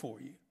struggle for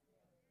you.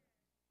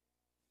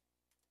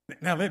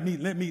 Now let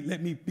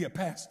me be a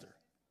pastor.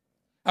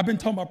 I've been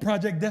talking about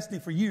Project Destiny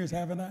for years,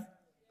 haven't I?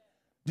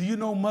 Do you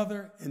know,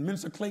 Mother and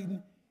Minister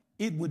Clayton,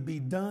 it would be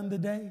done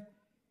today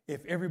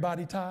if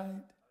everybody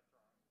tithed?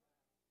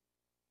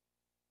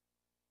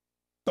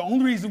 The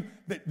only reason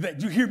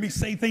that you hear me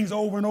say things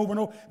over and over and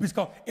over is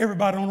because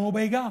everybody don't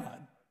obey God.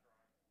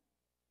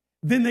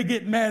 Then they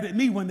get mad at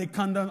me when they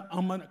come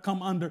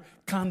under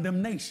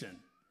condemnation,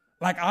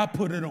 like I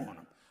put it on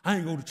them. I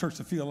ain't go to church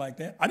to feel like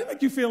that. I didn't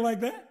make you feel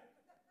like that.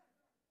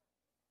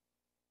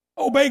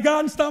 Obey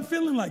God and stop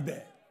feeling like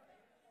that.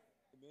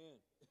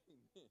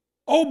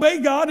 Obey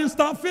God and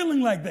stop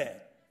feeling like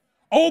that.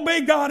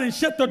 Obey God and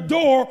shut the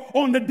door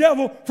on the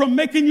devil from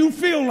making you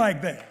feel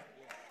like that.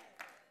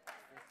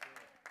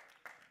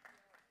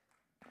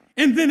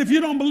 And then if you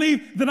don't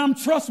believe that I'm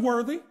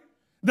trustworthy,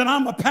 that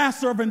I'm a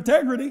pastor of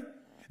integrity,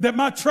 that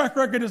my track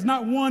record is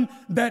not one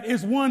that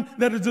is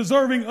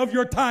deserving of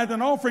your tithe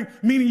and offering,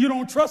 meaning you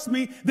don't trust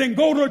me, then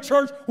go to a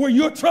church where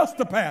you trust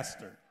the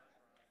pastor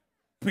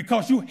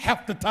because you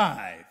have to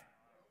tithe.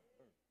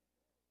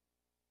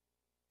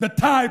 The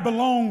tithe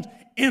belongs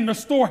in the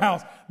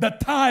storehouse. The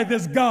tithe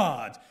is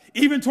God's.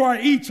 Even to our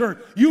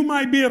e-church, you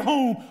might be at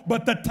home,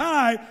 but the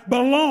tithe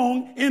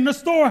belongs in the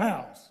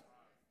storehouse.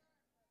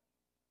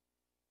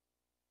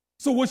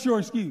 So what's your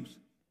excuse?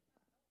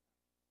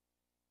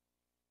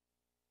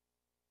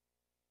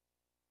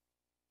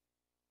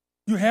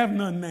 You have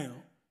none now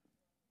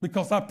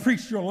because I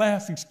preached your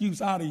last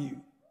excuse out of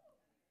you.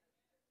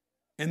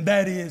 And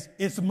that is,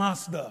 it's my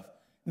stuff.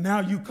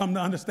 Now you come to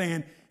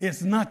understand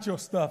it's not your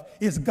stuff,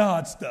 it's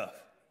God's stuff.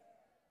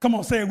 Come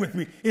on, say it with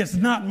me. It's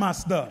not my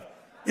stuff.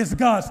 It's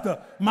God's stuff.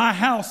 My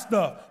house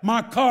stuff,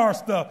 my car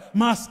stuff,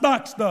 my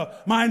stock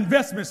stuff, my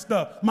investment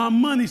stuff, my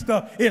money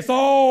stuff. It's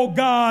all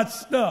God's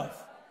stuff.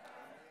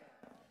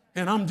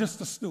 And I'm just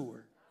a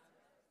steward.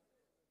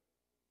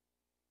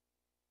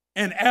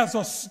 And as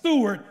a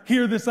steward,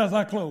 hear this as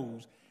I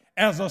close.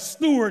 As a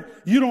steward,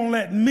 you don't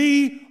let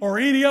me or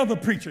any other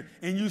preacher,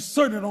 and you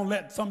certainly don't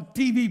let some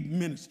TV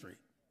ministry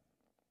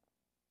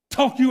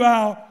talk you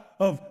out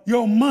of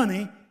your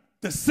money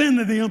to send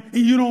to them,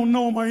 and you don't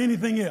know them or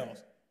anything else.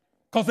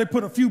 Because they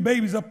put a few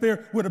babies up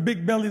there with a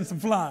big belly and some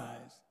flies,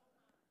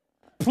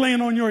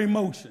 playing on your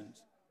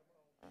emotions.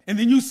 And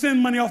then you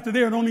send money off to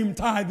there and don't even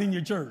tithe in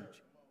your church.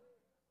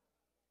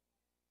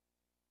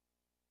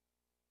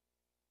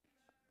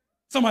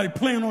 Somebody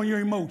playing on your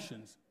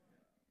emotions.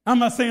 I'm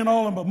not saying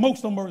all of them, but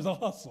most of them is a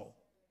hustle.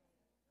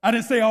 I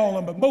didn't say all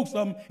of them, but most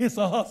of them, it's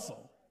a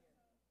hustle.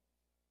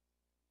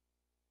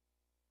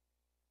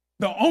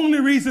 The only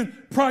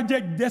reason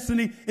Project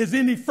Destiny is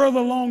any further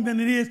along than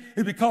it is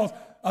because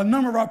a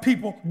number of our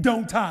people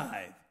don't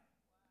tithe.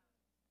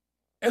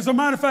 As a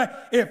matter of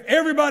fact, if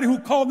everybody who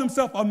called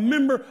themselves a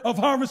member of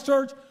Harvest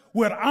Church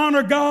would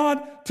honor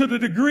God to the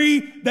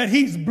degree that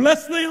he's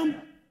blessed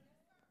them,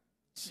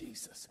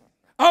 Jesus,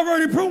 I've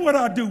already proved what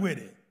I'll do with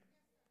it.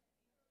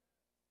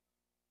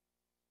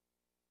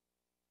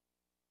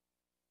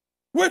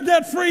 We're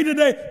debt free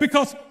today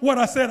because what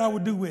I said I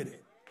would do with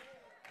it.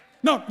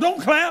 No,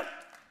 don't clap,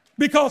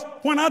 because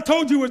when I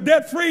told you we're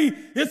debt free,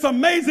 it's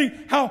amazing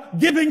how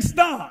giving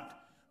stopped,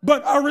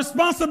 but our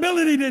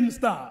responsibility didn't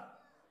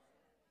stop.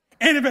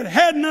 And if it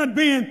had not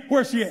been,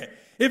 where's she at?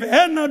 If it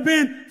had not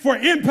been for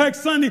Impact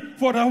Sunday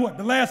for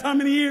the last how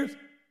many years?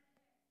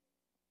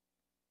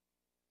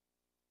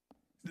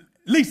 At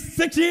least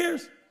 6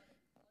 years?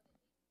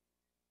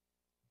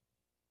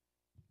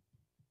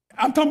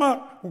 I'm talking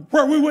about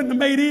where we wouldn't have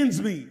made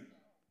ends meet.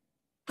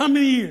 How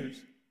many years?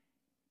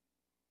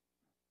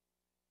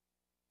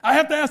 I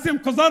have to ask them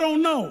because I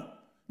don't know.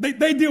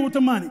 They deal with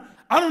the money.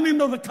 I don't even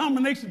know the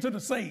combination to the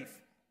safe.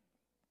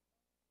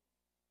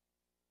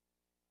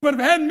 But if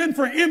it hadn't been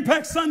for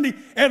Impact Sunday,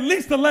 at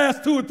least the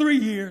last 2 or 3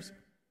 years,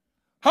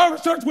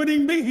 Harvest Church wouldn't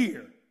even be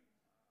here.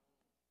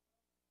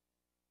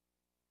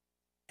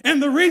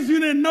 And the reason you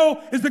didn't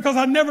know is because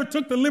I never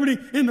took the liberty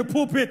in the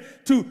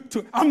pulpit to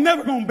I'm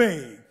never going to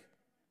beg.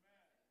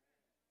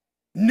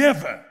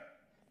 Never.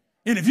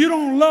 And if you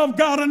don't love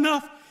God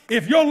enough,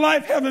 if your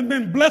life haven't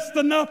been blessed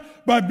enough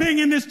by being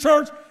in this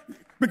church,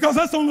 because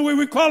that's the only way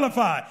we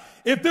qualify.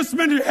 If this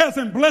ministry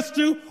hasn't blessed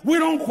you, we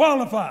don't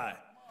qualify.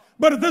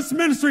 But if this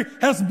ministry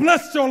has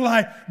blessed your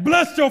life,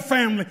 blessed your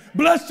family,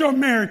 blessed your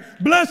marriage,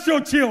 blessed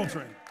your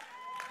children,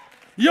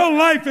 your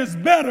life is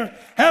better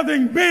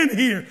having been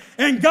here,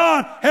 and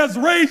God has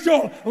raised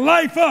your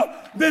life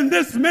up, then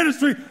this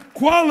ministry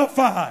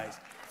qualifies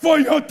for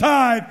your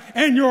tithe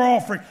and your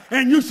offering,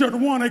 and you should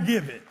want to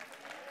give it.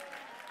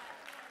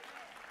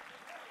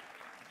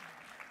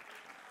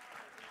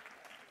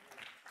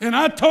 And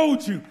I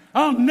told you,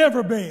 I'll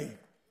never beg.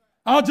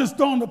 I'll just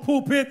go in the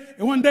pulpit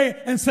one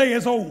day and say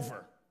it's over.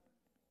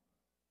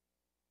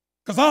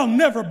 Because I'll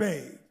never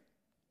beg.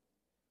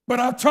 But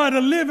I'll try to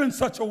live in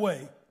such a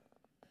way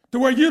to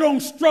where you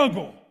don't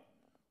struggle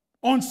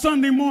on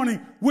Sunday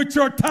morning with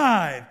your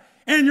tithe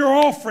and your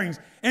offerings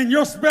and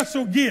your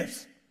special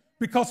gifts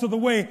because of the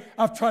way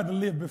I've tried to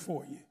live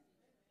before you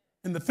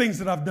and the things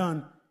that I've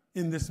done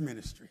in this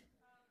ministry.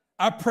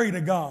 I pray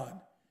to God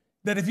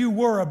that if you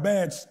were a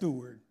bad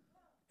steward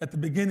at the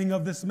beginning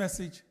of this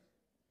message,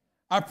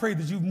 I pray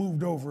that you've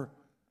moved over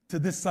to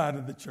this side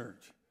of the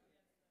church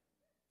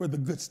where the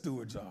good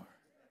stewards are.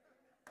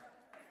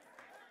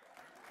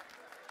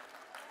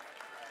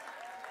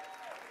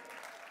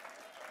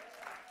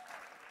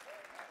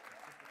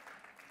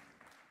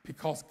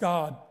 Because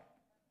God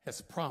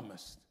has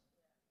promised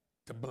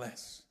to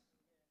bless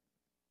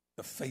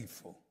the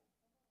faithful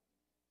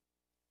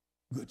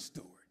good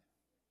steward.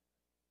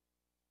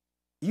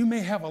 You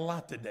may have a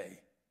lot today,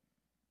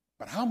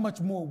 but how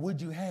much more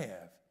would you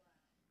have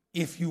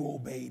if you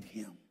obeyed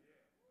him?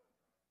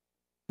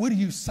 What are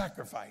you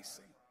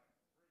sacrificing?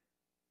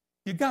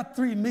 You got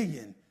 3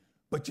 million,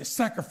 but you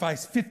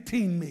sacrificed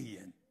 15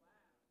 million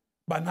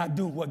by not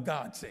doing what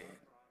God said.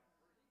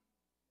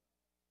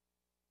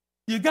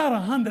 You got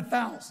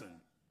 100,000,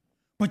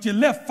 but you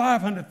left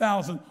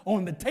 500,000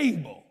 on the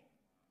table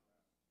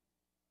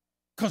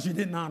because you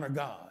didn't honor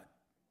God.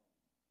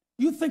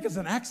 You think it's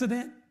an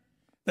accident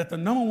that the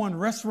 #1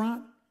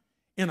 restaurant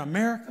in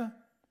America,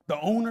 the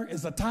owner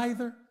is a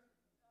tither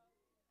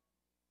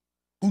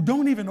who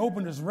don't even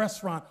open his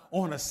restaurant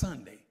on a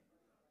Sunday?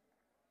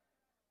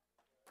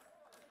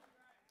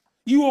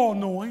 You all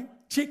know him,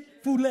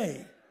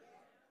 Chick-fil-A.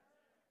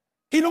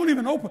 He don't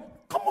even open.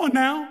 Come on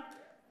now.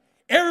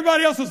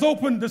 Everybody else is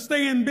open to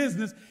stay in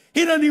business.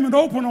 He doesn't even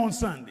open on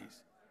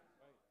Sundays.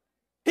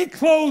 He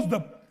closed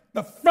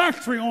the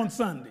factory on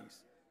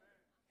Sundays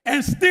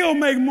and still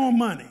make more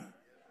money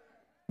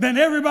than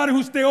everybody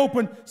who stay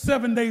open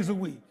 7 days a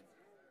week.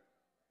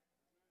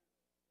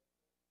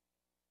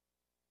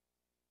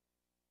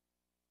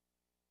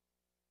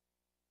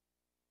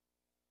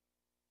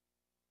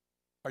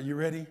 Are you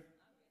ready?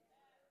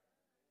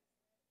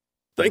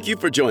 Thank you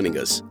for joining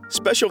us.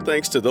 Special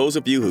thanks to those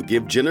of you who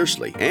give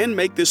generously and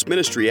make this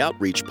ministry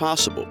outreach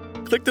possible.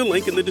 Click the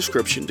link in the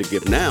description to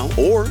give now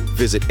or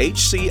visit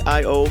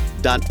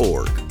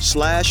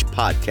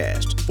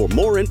hcio.org/podcast for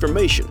more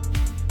information.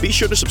 Be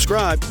sure to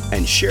subscribe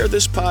and share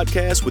this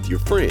podcast with your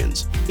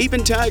friends.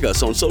 Even tag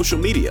us on social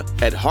media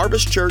at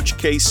Harvest Church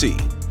KC.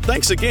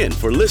 Thanks again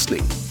for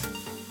listening.